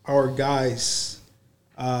our guys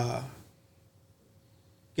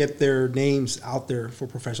get their names out there for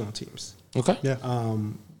professional teams. Okay. Yeah.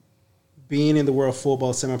 Being in the world of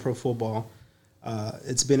football, semi-pro football,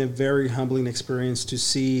 it's been a very humbling experience to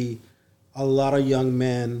see a lot of young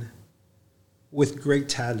men with great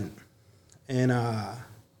talent. And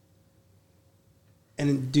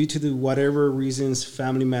due to the whatever reasons,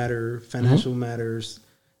 family matter, financial matters,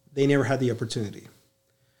 they never had the opportunity.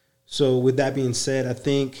 So with that being said, I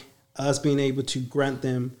think us being able to grant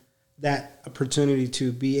them that opportunity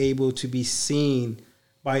to be able to be seen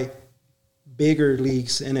by bigger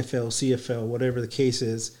leagues, NFL, CFL, whatever the case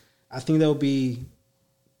is, I think that would be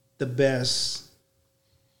the best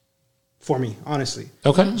for me, honestly.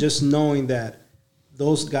 Okay. Just knowing that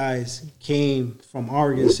those guys came from our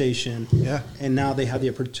organization, Yeah. and now they have the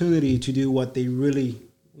opportunity to do what they really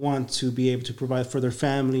want to be able to provide for their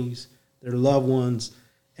families, their loved ones,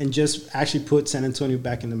 and just actually put San Antonio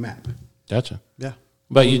back in the map. Gotcha. Yeah. How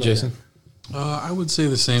about you, Jason? I would say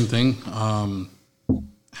the same thing.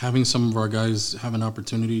 Having some of our guys have an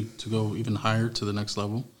opportunity to go even higher to the next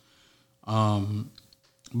level.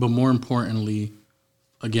 But more importantly,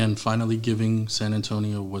 again, finally giving San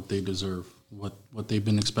Antonio what they deserve, what they've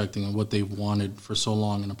been expecting and what they've wanted for so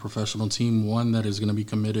long in a professional team, one that is going to be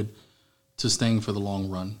committed to staying for the long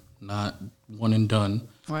run, not one and done.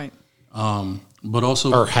 Right. But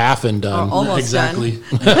also Or half and done. Or almost exactly.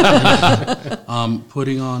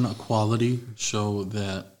 Putting on a quality show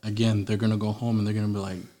that, again, they're going to go home and they're going to be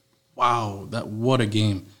like, wow, what a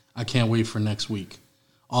game. I can't wait for next week.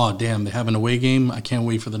 Oh, damn, they have an away game. I can't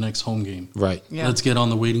wait for the next home game. Right. Yeah. Let's get on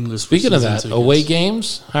the waiting list. Speaking for of season that, tickets. away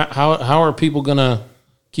games, how are people going to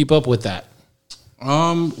keep up with that?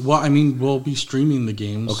 Well, I mean, we'll be streaming the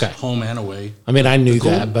games, Okay. home and away, I mean, I knew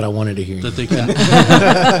that, but I wanted to hear you. that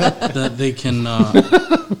they can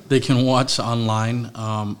they can watch online.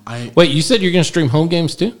 Wait, you said you're going to stream home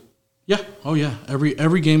games too? Yeah. Oh, yeah.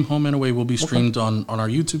 Every game, home and away, will be streamed on our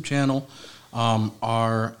YouTube channel.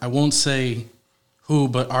 I won't say who,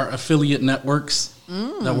 but our affiliate networks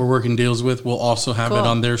that we're working deals with will also have it Cool.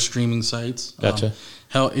 on their streaming sites. Gotcha.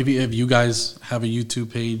 Hell, if you guys have a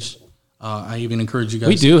YouTube page, I even encourage you guys.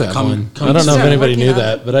 We do to have come, one. Come I don't know if Start anybody working knew on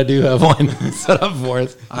that, but I do have one set up for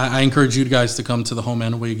us. I encourage you guys to come to the home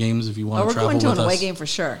and away games if you want Oh, to we're travel going to with an away us. game for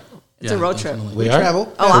sure. It's Yeah, a road trip. definitely. We are?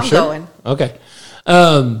 travel. Oh, For I'm sure? going. Okay.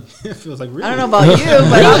 It feels like really. I don't know about you,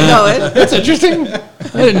 but I'm going. That's interesting.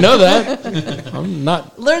 I didn't know that. I'm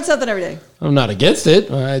not Learn something every day. I'm not against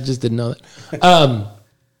it. I just didn't know that.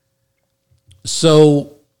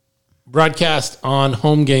 So broadcast on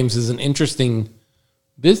home games is an interesting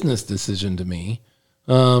business decision to me,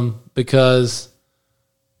 because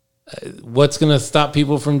what's going to stop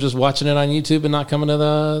people from just watching it on YouTube and not coming to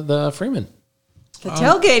the Freeman? The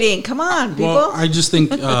tailgating. Come on, people. Well, I just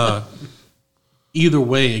think either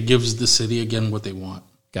way, it gives the city again what they want.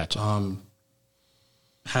 Gotcha.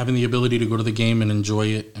 Having the ability to go to the game and enjoy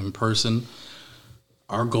it in person.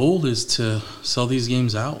 Our goal is to sell these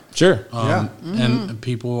games out. Sure. And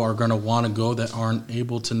people are going to want to go that aren't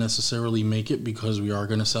able to necessarily make it because we are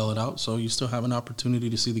going to sell it out. So you still have an opportunity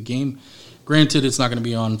to see the game. Granted, it's not going to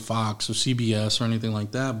be on Fox or CBS or anything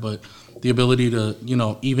like that, but the ability to,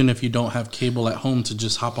 even if you don't have cable at home, to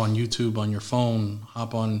just hop on YouTube on your phone,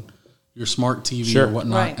 hop on your smart TV Sure. or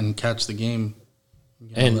whatnot, Right. and catch the game.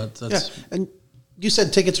 And- that's Yeah, and you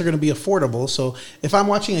said tickets are going to be affordable. So if I'm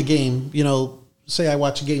watching a game, say I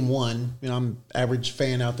watch game one, I'm average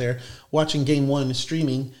fan out there watching game one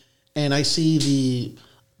streaming, and I see the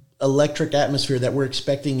electric atmosphere that we're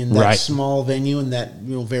expecting in that Right. small venue and that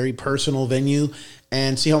very personal venue,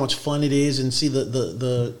 and see how much fun it is, and see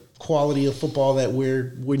the quality of football that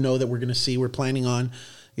we know that we're going to see, we're planning on.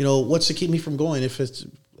 What's to keep me from going if it's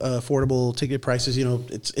affordable ticket prices?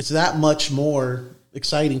 It's that much more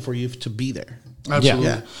exciting for you to be there. Absolutely.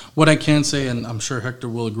 Yeah. What I can say, and I'm sure Hector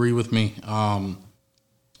will agree with me, I'm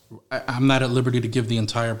not at liberty to give the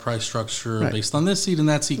entire price structure Right. based on this seat and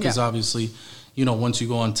that seat because Yeah. obviously, once you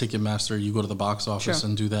go on Ticketmaster, you go to the box office Sure.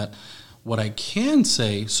 and do that. What I can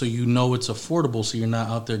say, so it's affordable, so you're not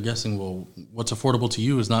out there guessing, well, what's affordable to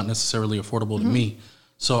you is not necessarily affordable to me.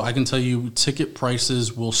 So I can tell you ticket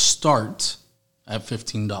prices will start at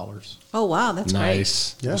 $15. Oh, wow. That's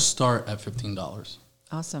Nice. Yeah. Will start at $15.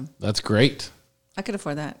 great. Awesome. That's great. I could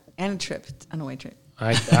afford that. And a trip, an away trip.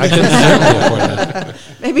 I can certainly afford that.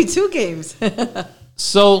 Maybe 2 games.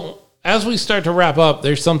 So as we start to wrap up,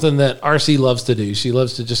 there's something that RC loves to do. She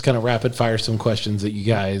loves to just kind of rapid fire some questions at you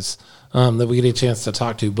guys that we get a chance to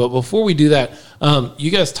talk to. But before we do that,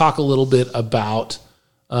 you guys talk a little bit about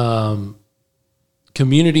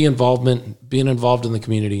community involvement, being involved in the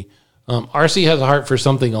community. RC has a heart for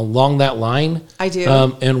something along that line. I do.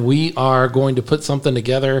 And we are going to put something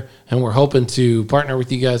together, and we're hoping to partner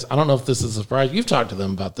with you guys. I don't know if this is a surprise. You've talked to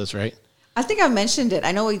them about this, right? I think I mentioned it.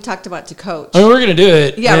 I know we talked about to coach. I mean, we're going to do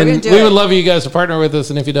it. Yeah, we're and gonna do we it. would love you guys to partner with us,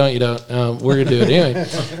 and if you don't, you don't. We're going to do it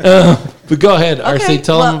anyway. But go ahead, RC.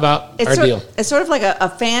 Tell them about our deal. It's sort of like a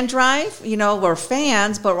fan drive. We're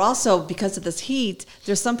fans, but we're also, because of this heat,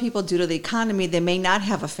 there's some people, due to the economy, they may not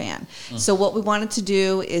have a fan. So what we wanted to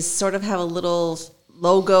do is sort of have a little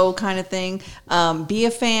logo kind of thing. Be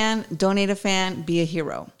a fan, donate a fan, be a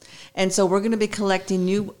hero. And so we're going to be collecting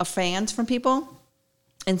new fans from people.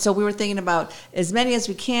 And so we were thinking about as many as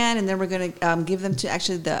we can, and then we're going to give them to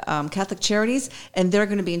actually the Catholic Charities, and they're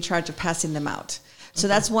going to be in charge of passing them out. So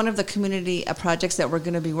that's one of the community projects that we're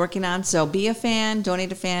going to be working on. So be a fan,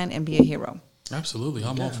 donate a fan, and be a hero. Absolutely.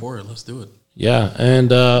 I'm all for it. Let's do it. Yeah,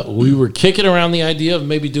 and we were kicking around the idea of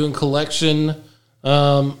maybe doing collection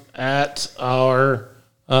at our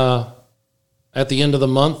at the end of the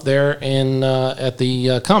month there in at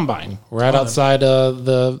the Combine. Right outside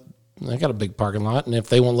I got a big parking lot, and if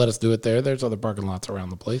they won't let us do it there's other parking lots around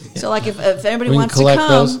the place. So like if anybody We can wants to collect come,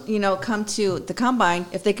 those. come to the Combine,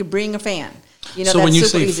 if they could bring a fan. So that's when you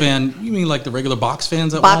super say easy. fan, you mean like the regular box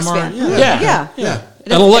fans at Box Walmart? fan. Yeah.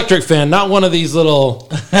 An electric fan, not one of these little.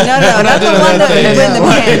 No, not the one that you put in the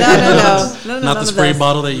can. No, Not none the of spray those.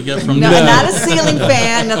 bottle that you get from No, not a ceiling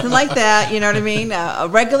fan, nothing like that. You know what I mean? A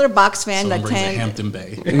regular box fan, Someone like brings a 10. Hampton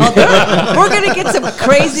Bay. We're gonna get some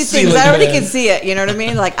crazy things. Ceiling I already fan. can see it. You know what I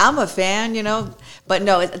mean? Like I'm a fan. But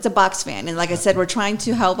no, it's a box fan. And like I said, we're trying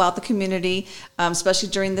to help out the community, especially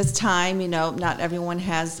during this time. Not everyone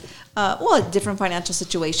has different financial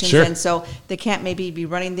situations, Sure. and so they can't maybe be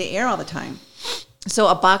running the air all the time. So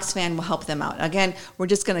a box fan will help them out. Again, we're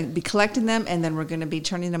just going to be collecting them, and then we're going to be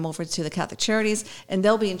turning them over to the Catholic Charities, and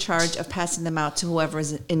they'll be in charge of passing them out to whoever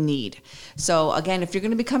is in need. So again, if you're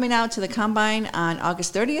going to be coming out to the Combine on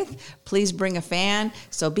August 30th, please bring a fan.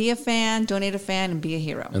 So be a fan, donate a fan, and be a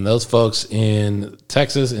hero. And those folks in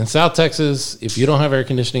Texas, in South Texas, if you don't have air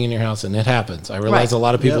conditioning in your house, and it happens, I realize Right. a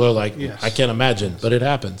lot of people Yep. are like, Yes. I can't imagine, but it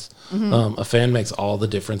happens. A fan makes all the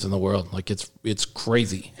difference in the world. Like it's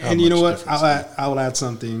crazy. how And you know much what? difference. I will add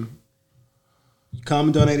something. You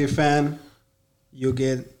come donate a fan, you'll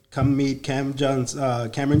come meet Cameron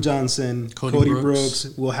Johnson, Cody Cody Brooks. Brooks.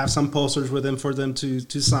 We'll have some posters with them for them to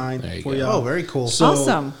sign There you for go. y'all. Oh, very cool. So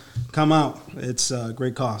Awesome. come out. It's a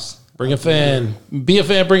great cause. Bring a fan. Be a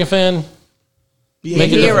fan. Bring a fan. Be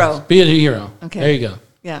Make a it hero. Be a hero. Okay. There you go.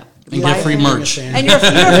 Yeah. And get free merch. And you're a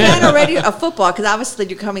fan already of football, because obviously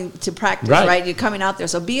you're coming to practice, Right. right. You're coming out there.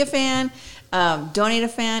 So be a fan, donate a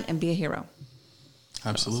fan, and be a hero.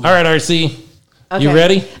 Absolutely. All right, RC. Okay. You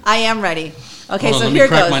ready? I am ready. Okay, Hold on, so let here me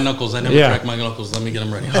crack goes. my knuckles. I never Yeah. crack my knuckles. Let me get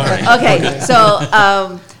them ready. All right. Okay,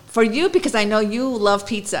 so for you, because I know you love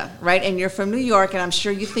pizza, right? And you're from New York, and I'm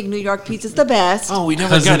sure you think New York pizza's the best. Oh, we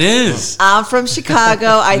never Because it is. I'm from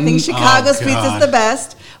Chicago. I think Chicago's Oh, pizza's God. the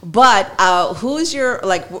best. But who's your,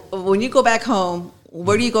 like, when you go back home,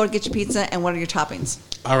 where do you go to get your pizza, and what are your toppings?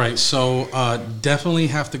 All right. So definitely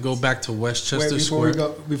have to go back to Westchester Wait, before Square. we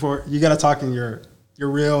go, before you gotta talk in your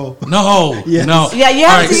real. No, Yes. no. Yeah, you All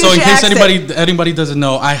have right. to So use in your case accent. anybody doesn't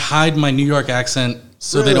know, I hide my New York accent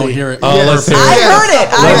so they don't Really? hear it. Oh, let's hear I it. heard it.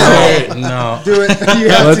 I heard it. No. Do it. You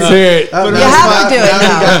have Let's to. hear it. Oh, You now have to do it now.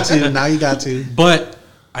 now. You got to. Now you got to. But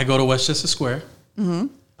I go to Westchester Square. Mm-hmm.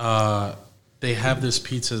 They have this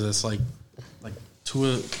pizza that's like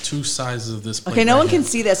two sizes of this plate. Okay, no right one can here.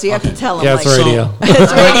 see that, so you have to tell them. Yeah, it's like, radio.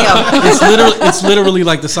 It's radio. It's literally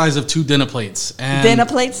like the size of 2 dinner plates. And Dinner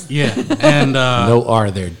plates? Yeah, and No R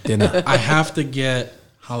there. Dinner. I have to get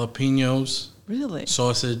jalapenos, Really?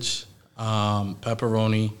 sausage,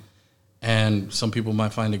 pepperoni, and some people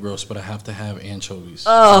might find it gross, but I have to have anchovies.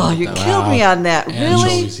 Oh, you killed me on that. Really?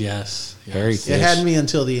 Anchovies, yes. Very It had me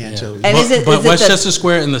until the anchovies. And but, is it- but is it the- Westchester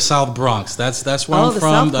Square in the South Bronx. That's where Oh, I'm the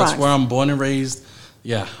from. South That's Bronx. where I'm born and raised.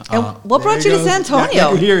 Yeah. And what brought There you it to San goes. Yeah, Antonio?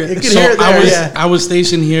 you can hear You it. can hear it there, yeah. I was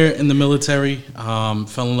stationed here in the military.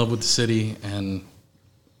 Fell in love with the city, and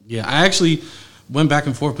yeah, I actually went back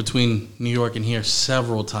and forth between New York and here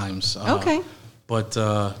several times. Okay. But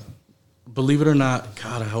believe it or not,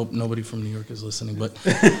 God, I hope nobody from New York is listening, but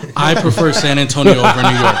I prefer San Antonio over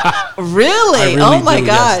New York. Really? I really Oh my do,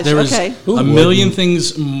 gosh. yes. There is Okay. a million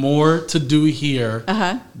things more to do here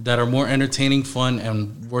Uh-huh. that are more entertaining, fun,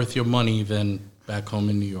 and worth your money than back home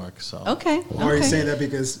in New York. So, Okay. Or are you Okay. saying that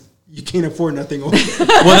because you can't afford nothing over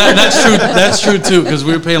well, that's true. That's true too, because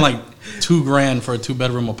we were paying like $2,000 for a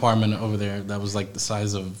 2-bedroom apartment over there. That was like the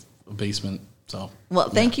size of a basement. So, Well,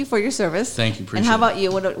 thank you for your service. Thank you, And how appreciate about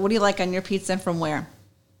you? What do you like on your pizza and from where?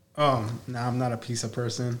 No, I'm not a pizza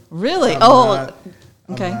person. Really? I'm oh, not-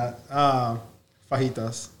 I'm okay. not.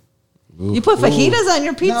 Fajitas. You put fajitas on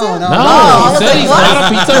your pizza? No, no. No, Oh, he I said was he's like,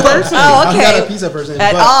 not a pizza person. Oh, I'm okay. not a pizza person.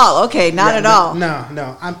 At but- all? Okay, not Yeah, at all.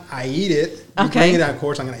 No. I eat it. You Okay. bring it out, of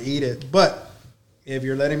course, I'm going to eat it. But if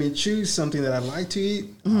you're letting me choose something that I like to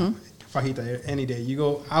eat, Mm-hmm. fajita any day.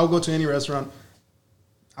 I'll go to any restaurant.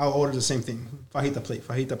 I'll order the same thing. Fajita plate,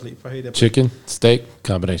 fajita plate, fajita plate. Chicken, steak,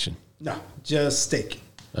 combination. No, just steak.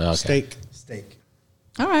 Okay. Steak. Steak.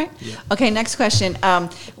 All right. Okay, next question.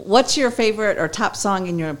 What's your favorite or top song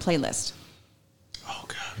in your playlist? oh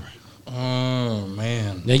God, right. Oh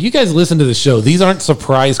man. Now, you guys listen to the show. These aren't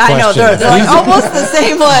surprise I know, questions. they're like almost the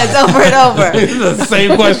same ones over and over. These are the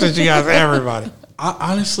same questions you guys everybody.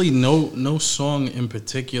 Honestly, no song in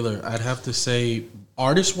particular. I'd have to say,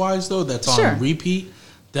 artist wise though, that's Sure. on repeat.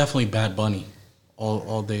 Definitely Bad Bunny,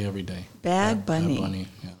 all day, every day. Bad Bunny. Bad Bunny.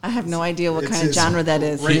 Yeah. I have no idea what It's kind of his genre that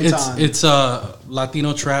is. Reggaeton. It's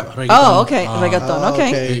Latino trap. Reggaeton. Oh, okay. Reggaeton. Oh, Okay.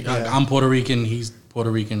 okay. Yeah. I'm Puerto Rican. He's Puerto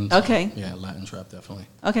Rican. so, Okay. Yeah, Latin trap definitely.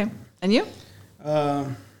 Okay. And you? No,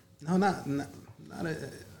 not a.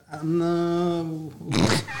 No.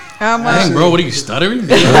 Dang, bro, what are you stuttering?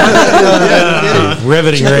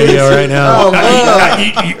 Riveting radio right now.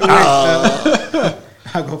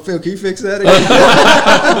 I go, Phil, can you fix that?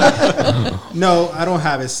 No, I don't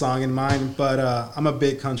have a song in mind, but I'm a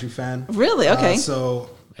big country fan. Really? Okay. So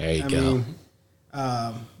There you go.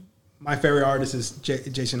 My favorite artist is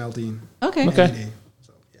Jason Aldean. Okay. Okay. Any day.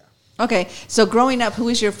 So yeah. Okay. So growing up, who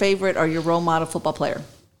is your favorite or your role model football player?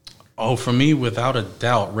 Oh, for me, without a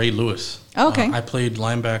doubt, Ray Lewis. Okay. I played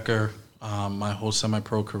linebacker my whole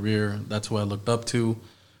semi-pro career. That's who I looked up to.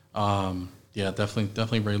 Yeah,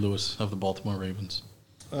 definitely Ray Lewis of the Baltimore Ravens.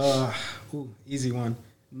 Easy one.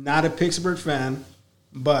 Not a Pittsburgh fan,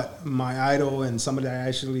 but my idol and somebody I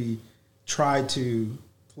actually tried to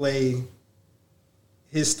play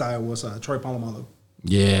his style was Troy Polamalu.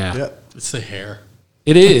 Yeah. Yep. It's the hair.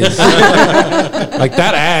 It is. Like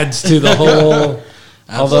that adds to the whole.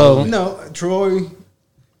 Although, No, Troy,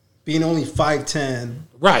 being only 5'10",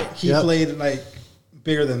 right. he Yep. played like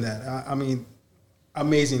bigger than that. I mean,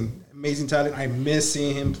 amazing talent. I miss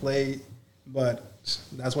seeing him play, but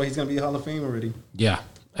that's why he's gonna be a Hall of Fame already. Yeah,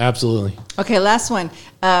 absolutely. Okay, last one.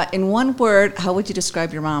 In one word, how would you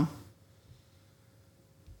describe your mom?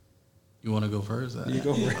 You want to go first? You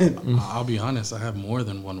go for it. I'll be honest. I have more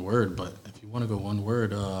than one word, but if you want to go one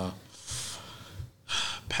word,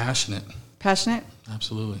 passionate. Passionate?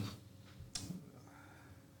 Absolutely.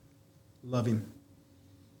 Loving.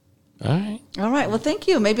 All right. All right. Well, thank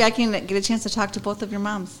you. Maybe I can get a chance to talk to both of your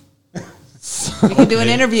moms. We can do an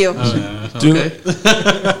interview.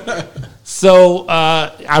 Okay. So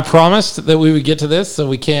I promised that we would get to this, so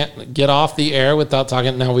we can't get off the air without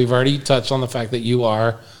talking. Now, we've already touched on the fact that you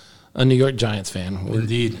are a New York Giants fan.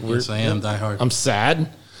 Indeed. Yes, I am. Die hard. I'm sad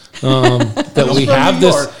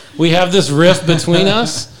that we have this rift between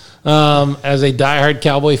us. As a diehard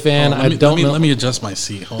Cowboy fan, I don't know. Let me adjust my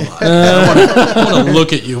seat. Hold on. I want to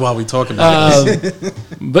look at you while we talk about this.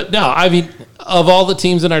 But no, I mean, of all the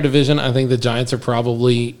teams in our division, I think the Giants are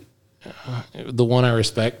probably the one I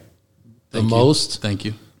respect the most. Thank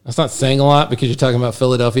you. That's not saying a lot because you're talking about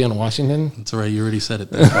Philadelphia and Washington. It's all right. You already said it.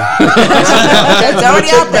 It's already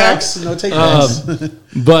out there. No take backs.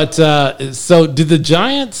 But so did the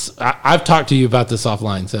Giants? I've talked to you about this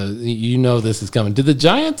offline, so you know this is coming. Did the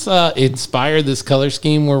Giants inspire this color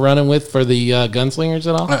scheme we're running with for the Gunslingers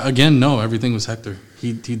at all? Again, no. Everything was Hector.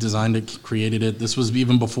 He designed it, created it. This was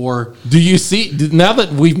even before. Do you see now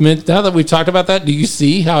that we've talked about that? Do you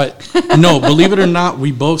see how it? No, believe it or not,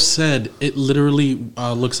 we both said it literally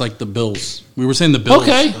looks like the Bills. We were saying the Bills.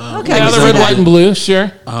 Okay, Okay. yeah, the red, white, and blue,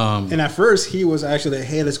 sure. And at first, he was actually,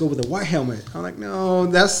 hey, let's go with the white helmet. I'm like, no,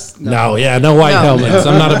 that's No, no white helmets.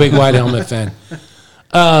 I'm not a big white helmet fan.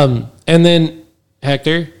 And then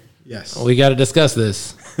Hector, Yes, we got to discuss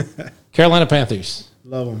this. Carolina Panthers.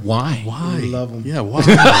 love him. Why? Why? Love 'em. Yeah, why?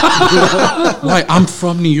 Why? I'm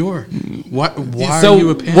from New York. Why So are you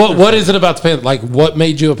a Panther? what is it about the Panthers? Like, what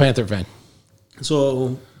made you a Panther fan?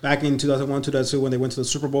 So back in 2001, 2002, when they went to the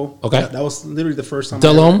Super Bowl, Okay. that was literally the first time.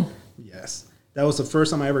 Delhomme? Yes, that was the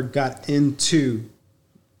first time I ever got into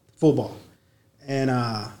football. And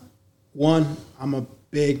one, I'm a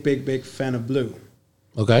big fan of blue,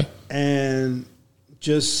 Okay. and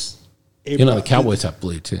just You know, the Cowboys have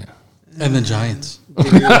blue, too. And the Giants.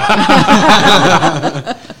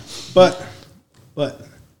 But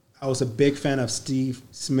I was a big fan of Steve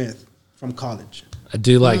Smith from college. I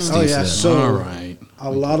do like Steve yeah. Smith. So All right. a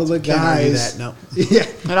lot of the Can't argue guys, that, no. yeah,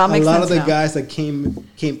 It all makes a lot sense of the now. guys that came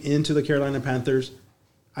into the Carolina Panthers,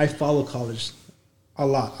 I follow college a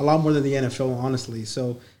lot more than the NFL, honestly.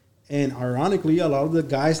 So, and ironically, a lot of the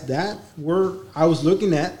guys that I was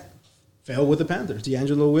looking at fell with the Panthers.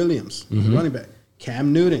 D'Angelo Williams, running back,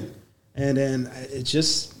 Cam Newton, and then it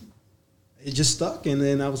just stuck. And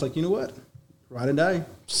then I was like, you know what, ride and die.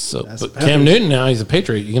 So, That's but Panthers. Cam Newton now, he's a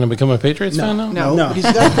Patriot. You going to become a Patriots fan now? No. No. He's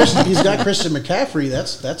got Christian McCaffrey.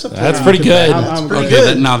 That's a That's player pretty you can good. back. I'm That's pretty Okay,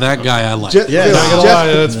 good. now that guy I like. Just, Yeah, Phil, Not gonna just- lie,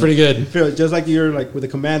 that's pretty good. Phil, just like you're like with the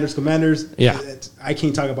Commanders, Yeah. I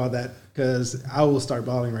can't talk about that because I will start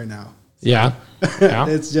bawling right now. Yeah. Yeah.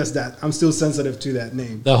 It's just that I'm still sensitive to that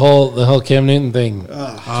name. The whole Cam Newton thing. It's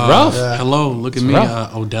rough. Hello, look at me,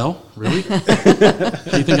 rough. Odell. Really? How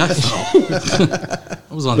do you think I felt?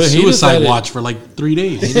 I was on But he suicide decided- watch for like 3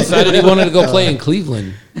 days. He decided he wanted to go play in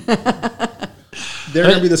Cleveland. They're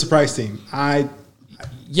gonna be the surprise team. Yeah,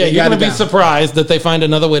 They you're got going it to be down. surprised that they find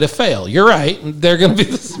another way to fail. You're right. They're going to be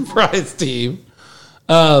the surprise team.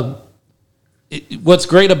 What's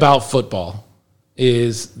great about football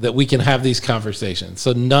is that we can have these conversations.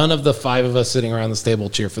 So none of the five of us sitting around this table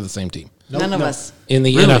cheer for the same team None of us. in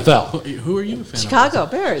the Really? NFL. Who are you a fan Chicago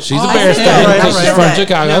Bears. She's a I Bears said fan. that. I She's said from that.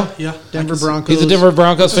 Chicago. of? Yeah. Denver Broncos. He's a Denver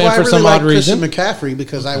Broncos This is fan why I for really some like odd reason. Christian McCaffrey,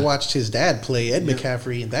 because I watched his dad play Ed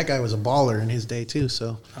McCaffrey, and that guy was a baller in his day too.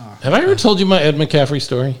 So Have I ever told you my Ed McCaffrey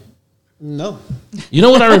story? no, You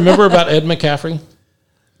know what I remember about Ed McCaffrey?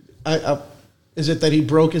 is it that he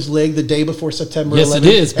broke his leg the day before September? Yes, 11th it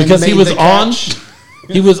is, and because he made was the on. catch?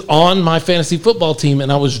 He was on my fantasy football team,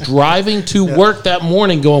 and I was driving to work that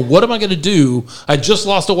morning going, what am I going to do? I just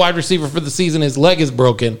lost a wide receiver for the season. His leg is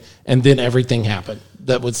broken, and then everything happened.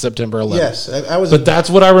 That was September 11th. Yes, I was. But that's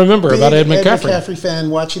what I remember about Ed big McCaffrey. fan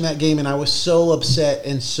watching that game, and I was so upset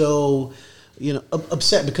and so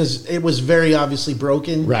upset because it was very obviously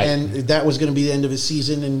broken, Right. and that was going to be the end of his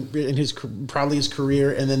season and probably his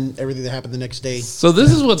career, and then everything that happened the next day. So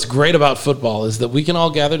this is what's great about football is that we can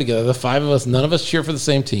all gather together. The five of us, none of us cheer for the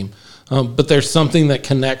same team, but there's something that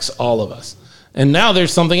connects all of us. And now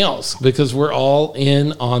there's something else because we're all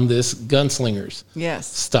in on this gunslingers Yes.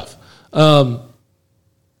 stuff.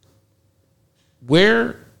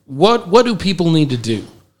 What do people need to do?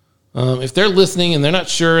 If they're listening and they're not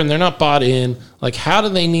sure and they're not bought in, like how do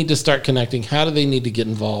they need to start connecting? How do they need to get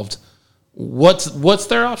involved? What's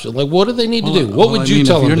their option? Like what do they need to do? What would you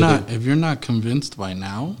tell them to do? If you're not convinced by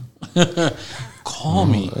now, call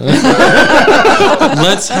me.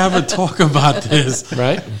 Let's have a talk about this.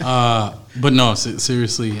 Right? But no,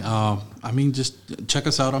 seriously. I mean, just check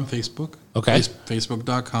us out on Facebook. Okay.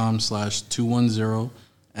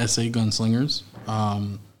 Facebook.com/210SA Gunslingers.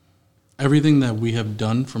 Everything that we have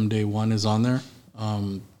done from day one is on there.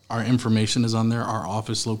 Our information is on there, our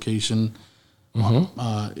office location.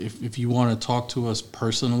 If you want to talk to us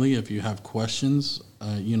personally, if you have questions,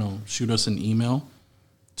 shoot us an email,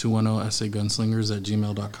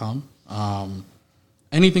 210sagunslingers@gmail.com.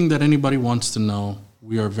 Anything that anybody wants to know,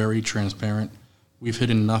 we are very transparent. We've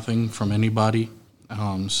hidden nothing from anybody.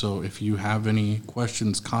 So if you have any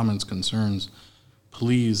questions, comments, concerns,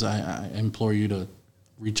 please, I implore you to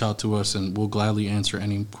reach out to us, and we'll gladly answer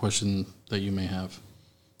any question that you may have.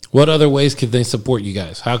 What other ways could they support you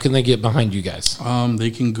guys? How can they get behind you guys?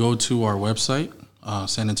 They can go to our website,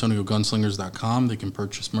 SanAntonioGunslingers.com. They can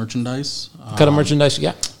purchase merchandise. What kind of merchandise you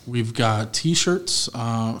got? We've got T-shirts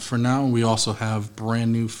for now. We also have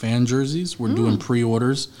brand new fan jerseys. We're doing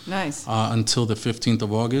pre-orders Nice. until the 15th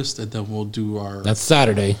of August, and then we'll do our... That's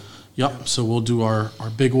Saturday. Yep. So we'll do our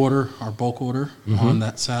big order, our bulk order on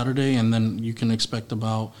that Saturday, and then you can expect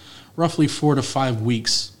about roughly 4 to 5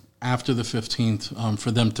 weeks after the 15th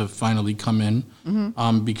for them to finally come in.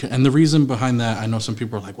 And the reason behind that, I know some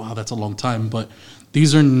people are like, wow, that's a long time, but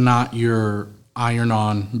these are not your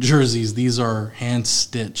iron-on jerseys. These are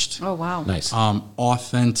hand-stitched. Oh, wow. Nice.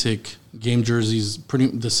 Authentic game jerseys.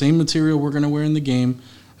 The same material we're going to wear in the game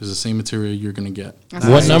is the same material you're going to get.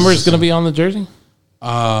 What number is going to be on the jersey?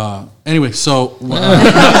 Anyway, so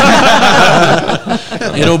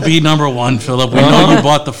it'll be number 1, Philip. We know you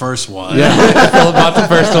bought the first one. Yeah, Philip bought the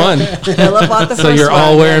first one. Philip bought the So first you're one,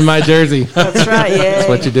 all wearing yes. my jersey. That's right, yeah. That's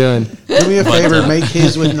what you're doing. Do me a favor, make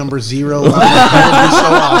his with number 0. That would be so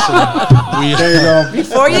awesome. There you go.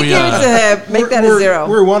 Before you give it to him, make that a 0.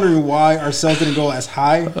 We're wondering why our sales didn't go as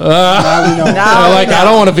high. Now we know. Now I'm like, I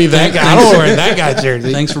don't want to be that guy. I don't want to wear that guy's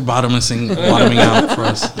jersey. Thanks for bottoming out for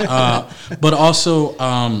us. But also,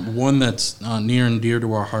 one that's near and dear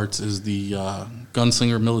to our hearts is the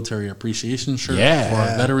Gunslinger Military Appreciation Shirt for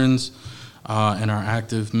our veterans and our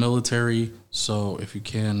active military. So if you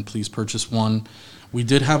can, please purchase one. We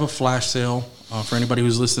did have a flash sale. For anybody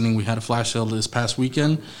who's listening, we had a flash sale this past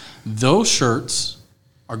weekend. Those shirts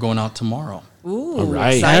are going out tomorrow. Ooh, All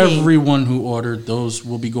right. exciting. Everyone who ordered those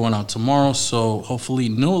will be going out tomorrow. So hopefully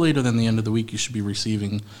no later than the end of the week, you should be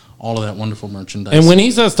receiving all of that wonderful merchandise. And when he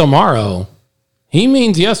says tomorrow, he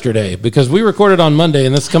means yesterday because we recorded on Monday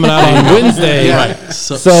and this is coming out on Wednesday. Right.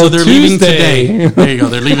 So they're leaving today. There you go.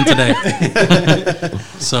 They're leaving today.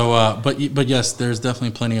 So, but yes, there's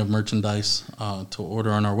definitely plenty of merchandise to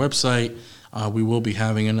order on our website. We will be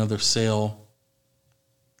having another sale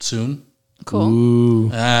soon.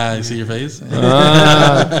 Cool. I see your face.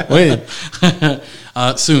 Wait.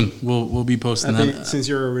 Soon we'll be posting I think that. since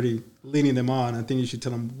you're already leading them on, I think you should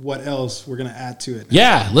tell them what else we're going to add to it.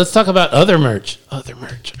 Yeah, let's talk about other merch. Other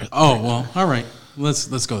merch. Oh well, all right.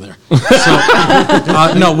 Let's go there.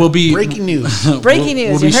 So no, we'll be Breaking news. Breaking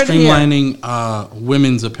news. We'll be You heard it here. streamlining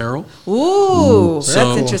women's apparel. Ooh, that's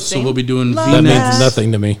So interesting. we'll be doing Love That V-necks. means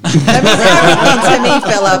nothing to me. That means everything to me,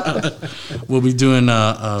 Philip. We'll be doing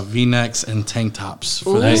V-necks and tank tops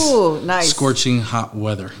for this Ooh, nice. scorching hot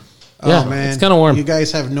weather. Yeah, Oh man, it's kinda warm. You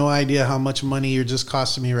guys have no idea how much money you're just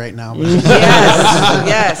costing me right now. Yes,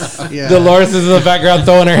 yes. Yeah. Dolores is in the background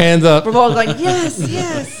throwing her hands up. We're both like, yes,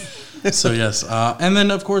 yes. So yes, and then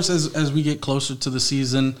of course as we get closer to the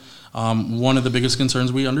season, one of the biggest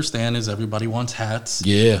concerns we understand is everybody wants hats,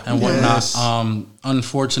 Yeah. and whatnot. Yes.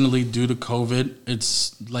 Unfortunately, due to COVID,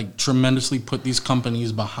 it's like tremendously put these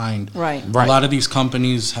companies behind. Right. Right. A lot of these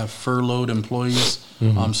companies have furloughed employees,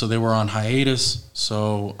 so they were on hiatus.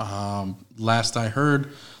 So last I heard,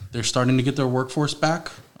 they're starting to get their workforce back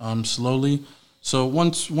slowly. So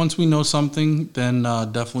once we know something, then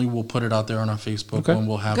definitely we'll put it out there on our Facebook, Okay. and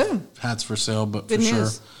we'll have Good. hats for sale. But Good for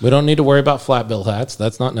news. sure, We don't need to worry about flat bill hats.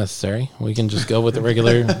 That's not necessary. We can just go with the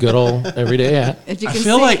regular, good old everyday hat. If you I can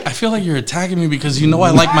feel see, like you're attacking me because you know I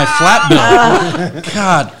like my flat bill.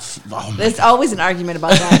 God, oh, there's always an argument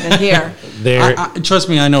about that in here. There, trust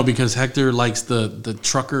me, I know because Hector likes the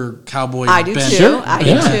trucker cowboy. I do bench. too. Sure. I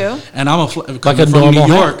Yeah. do too. And I'm coming a from New normal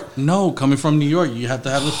York. No, coming from New York, you have to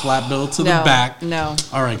have the flat bill to the No, back. no.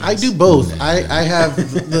 All right, I guys. do both. I have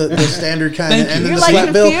the standard kind Thank and you. then You're the like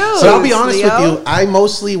flat bill. confused, But I'll be honest Leo. with you. I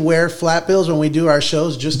mostly wear flat bills when we do our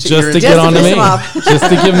shows just to just to irritate. get Just to on to piss me, him off. just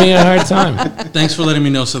to give me a hard time. Thanks for letting me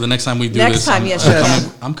know. So the next time we do Next this, time, yes,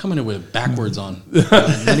 yes. I'm coming in with it backwards on,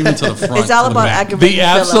 not even to the front. It's all to the about back. aggravating The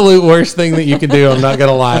Philip. absolute worst thing that you can do, I'm not going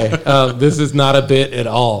to lie, this is not a bit at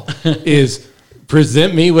all, is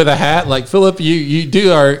present me with a hat. Like, Philip, you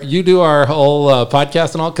do our whole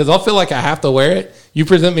podcast and all, because I'll feel like I have to wear it. You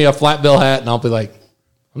present me a flat bill hat, and I'll be like,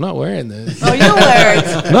 I'm not wearing this. Oh, you'll wear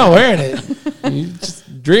it. I'm not wearing it. You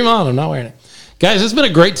just dream on. I'm not wearing it. Guys, it's been a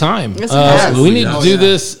great time. Yes, it has. We need to Yes. do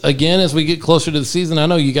this again as we get closer to the season. I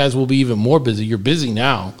know you guys will be even more busy. You're busy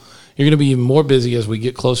now. You're going to be even more busy as we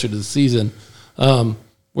get closer to the season.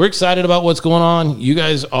 We're excited about what's going on. You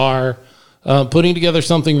guys are putting together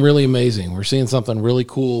something really amazing. We're seeing something really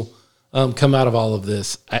cool come out of all of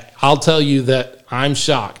this. I'll tell you that I'm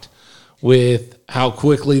shocked with how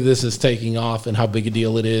quickly this is taking off and how big a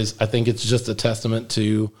deal it is. I think it's just a testament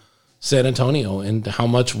to San Antonio and how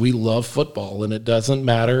much we love football. And it doesn't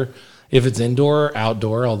matter if it's indoor or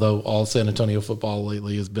outdoor, although all San Antonio football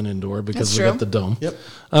lately has been indoor because That's we true. got the dome. Yep.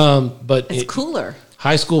 But It's cooler.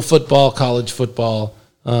 high school football, college football,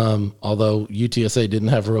 although UTSA didn't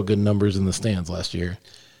have real good numbers in the stands last year.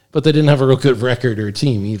 But they didn't have a real good record or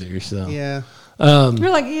team either. So Yeah. We're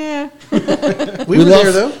like, yeah. We were love-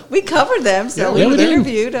 there though. We covered them, so Yeah, we we did.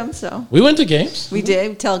 interviewed them, so. we went to games. We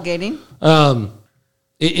did, tailgating.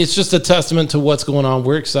 It's just a testament to what's going on.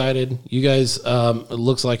 We're excited. You guys, it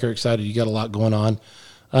looks like are excited. You got a lot going on.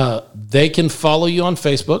 They can follow you on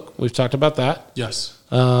Facebook. We've talked about that. Yes.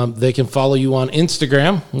 They can follow you on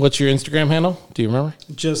Instagram. What's your Instagram handle? Do you remember?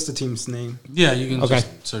 Just the team's name. Yeah, you can Okay.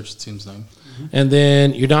 just search the team's name. And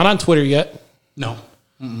then you're not on Twitter yet. No.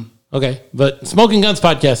 Okay, but Smoking Guns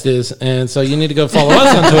Podcast is, and so you need to go follow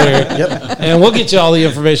us on Twitter. Yep. And we'll get you all the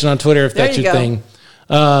information on Twitter if There that's you your go.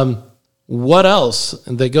 thing. What else?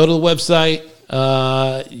 They go to the website.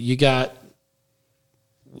 You got.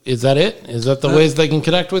 Is that it? Is that the ways they can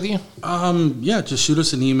connect with you? Yeah, just shoot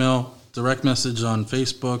us an email, direct message on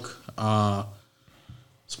Facebook.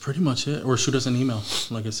 That's pretty much it. Or shoot us an email,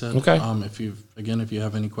 like I said. Okay. If you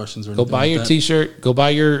have any questions or Go anything buy like your that. T-shirt. Go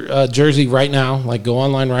buy your jersey right now. Like, go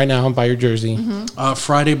online right now and buy your jersey.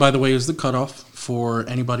 Friday, by the way, is the cutoff for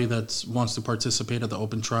anybody that wants to participate at the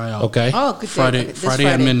open tryout. Okay. Oh, good day. Friday, This Friday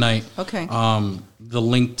at midnight. Okay. The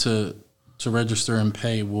link to register and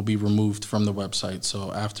pay will be removed from the website.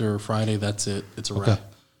 So after Friday, that's it. It's a wrap.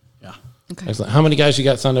 Yeah, Excellent. How many guys you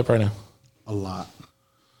got signed up right now? a lot.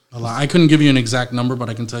 I couldn't give you an exact number, but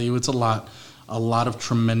I can tell you it's a lot. A lot of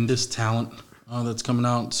tremendous talent that's coming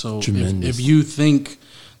out. So Tremendous. if you think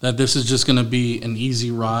that this is just going to be an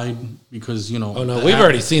easy ride because, Oh, no, we've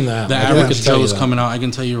already seen that. The Like, we average can tell you Joe's that. coming out. I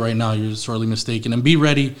can tell you right now, you're sorely mistaken. And be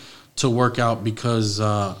ready to work out because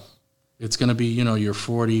it's going to be, your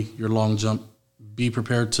 40, your long jump. Be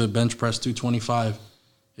prepared to bench press 225.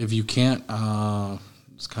 If you can't,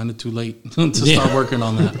 it's kind of too late to start working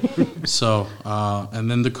on that. So, and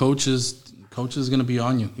then the coach is going to be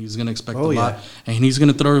on you. He's going to expect a lot, yeah. and he's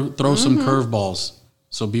going to throw some curveballs.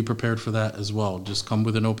 So be prepared for that as well. Just come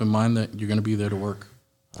with an open mind that you're going to be there to work.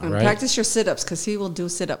 And right. practice your sit-ups because he will do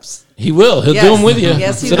sit-ups. He will. He'll do Yes. them with you.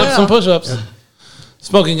 Yes, he Sit ups will. and push ups.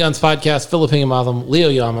 Smoking Guns Podcast, Philip Hingamatham, Leo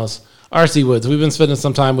Llamas, RC Woods. We've been spending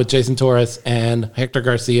some time with Jason Torres and Hector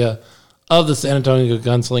Garcia of the San Antonio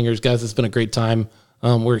Gunslingers. Guys, it's been a great time.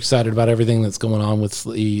 We're excited about everything that's going on with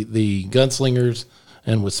the Gunslingers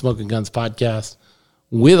and with Smoking Guns Podcast.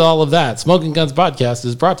 With all of that, Smoking Guns Podcast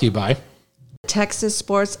is brought to you by Texas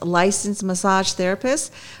Sports Licensed Massage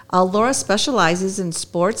Therapist. Laura specializes in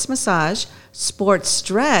sports massage, sports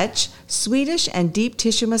stretch, Swedish, and deep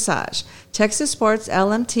tissue massage. Texas Sports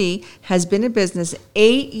LMT has been in business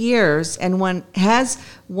 8 years and has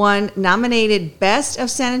won nominated Best of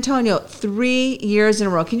San Antonio 3 years in a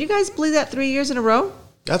row. Can you guys believe that 3 years in a row?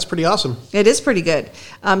 That's pretty awesome. It is pretty good.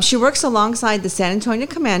 She works alongside the San Antonio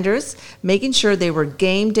Commanders, making sure they were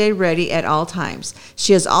game day ready at all times.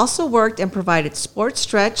 She has also worked and provided sports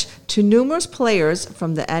stretch to numerous players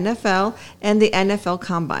from the NFL and the NFL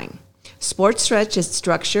Combine. Sports Stretch is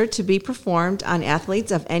structured to be performed on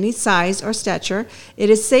athletes of any size or stature.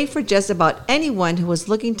 It is safe for just about anyone who is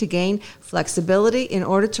looking to gain flexibility in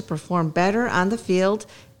order to perform better on the field,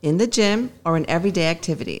 in the gym, or in everyday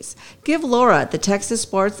activities. Give Laura, the Texas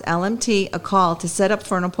Sports LMT, a call to set up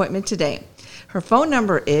for an appointment today. Her phone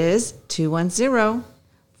number is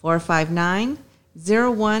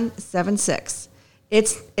 210-459-0176.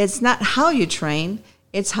 It's not how you train,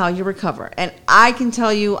 it's how you recover. And I can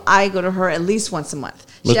tell you, I go to her at least once a month.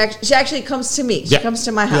 She actually comes to me. She comes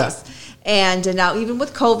to my house. And now even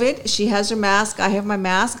with COVID, she has her mask. I have my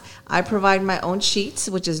mask. I provide my own sheets,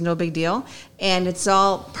 which is no big deal. And it's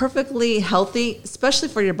all perfectly healthy, especially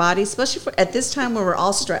for your body, especially for at this time where we're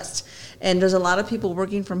all stressed. And there's a lot of people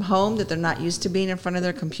working from home that they're not used to being in front of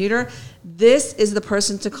their computer. This is the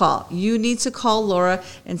person to call. You need to call Laura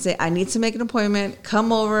and say, I need to make an appointment.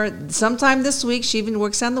 Come over sometime this week. She even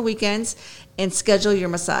works on the weekends, and schedule your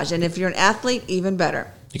massage. And if you're an athlete, even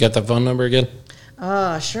better. You got the phone number again?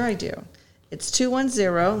 Sure I do. It's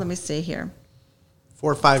 210, let me see here.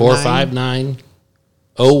 459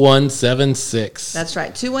 0176. That's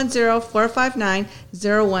right,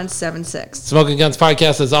 210-459-0176. Smoking Guns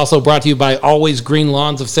Podcast is also brought to you by Always Green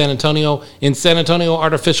Lawns of San Antonio. In San Antonio,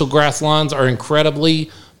 artificial grass lawns are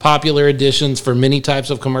incredibly popular additions for many types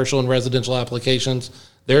of commercial and residential applications.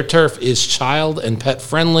 Their turf is child and pet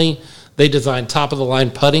friendly. They design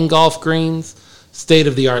top-of-the-line putting golf greens,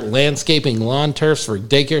 state-of-the-art landscaping lawn turfs for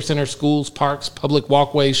daycare centers, schools, parks, public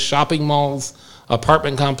walkways, shopping malls,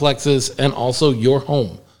 apartment complexes, and also your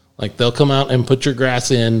home. Like, they'll come out and put your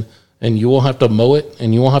grass in, and you won't have to mow it,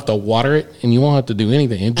 and you won't have to water it, and you won't have to do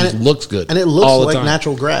anything. It just looks good. And it looks like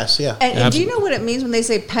natural grass, yeah. And do you know what it means when they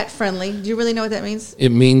say pet friendly? Do you really know what that means? It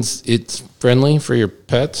means it's friendly for your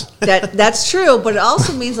pets. That's true, but it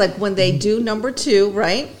also means like when they do number 2,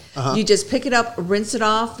 right? You just pick it up, rinse it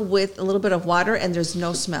off with a little bit of water, and there's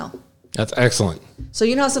no smell. That's excellent. So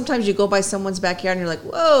you know how sometimes you go by someone's backyard and you're like,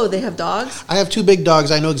 whoa, they have dogs? I have 2 big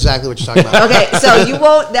dogs. I know exactly what you're talking about. Okay, so you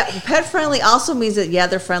won't, that pet friendly also means that, yeah,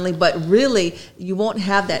 they're friendly, but really you won't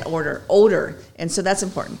have that odor. And so that's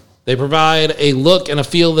important. They provide a look and a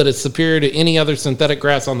feel that is superior to any other synthetic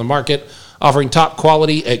grass on the market, offering top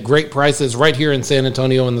quality at great prices right here in San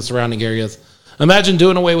Antonio and the surrounding areas. Imagine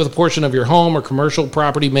doing away with a portion of your home or commercial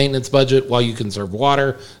property maintenance budget while you conserve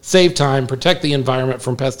water, save time, protect the environment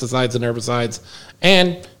from pesticides and herbicides,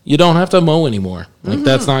 and you don't have to mow anymore.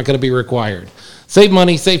 That's not going to be required. Save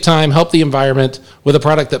money, save time, help the environment with a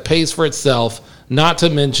product that pays for itself. Not to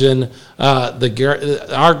mention,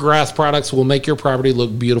 our grass products will make your property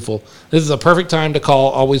look beautiful. This is a perfect time to call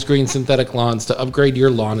Always Green Synthetic Lawns to upgrade your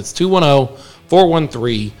lawn. It's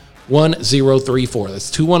 210-413-1034. That's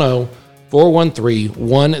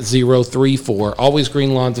 210-413-1034. Always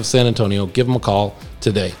Green Lawns of San Antonio. Give them a call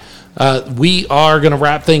today. We are going to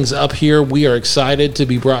wrap things up here. We are excited to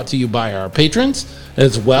be brought to you by our patrons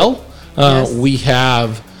as well. Yes. We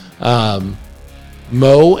have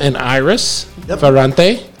Mo and Iris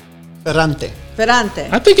Ferrante. Ferrante.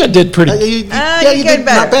 I think I did pretty good. You getting did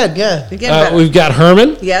better. not bad, yeah. You're getting better. We've got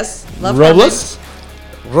Herman. Yes. Love Robles.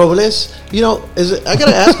 Robles. You know, I got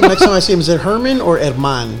to ask him next time I see him, is it Herman or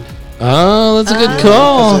Herman? Oh, that's a good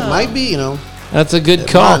call. It might be, That's a good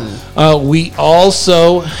call. We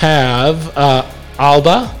also have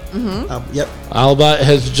Alba. Yep. Alba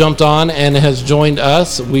has jumped on and has joined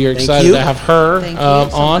us. We are excited to have her Thank you so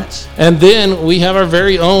on. much. And then we have our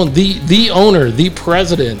very own, the owner, the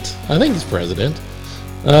president. I think he's president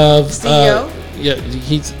of CEO? Yeah,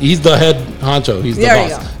 he's the head honcho. He's the There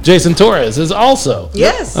you boss. go. Jason Torres is also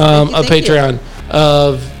Yes. a Thank you. Patreon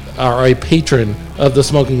or a patron of the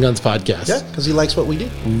Smoking Guns podcast. Yeah, because he likes what we do.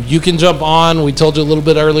 You can jump on. We told you a little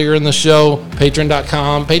bit earlier in the show,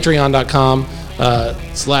 patreon.com /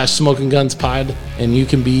 Smoking Guns Pod, and you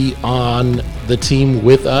can be on the team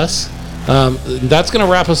with us. That's going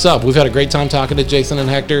to wrap us up. We've had a great time talking to Jason and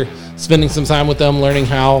Hector, spending some time with them, learning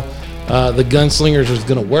how the Gunslingers is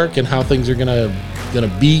going to work and how things are going to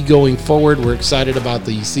be going forward. We're excited about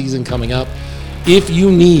the season coming up. If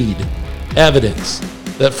you need evidence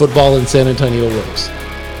that football in San Antonio works,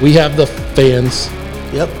 we have the fans.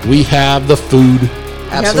 Yep. We have the food. We have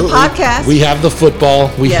the Absolutely. podcast. We have the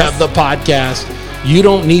football. We Yes. have the podcast. You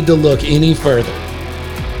don't need to look any further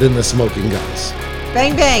than the Smoking Guns.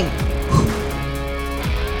 Bang, bang.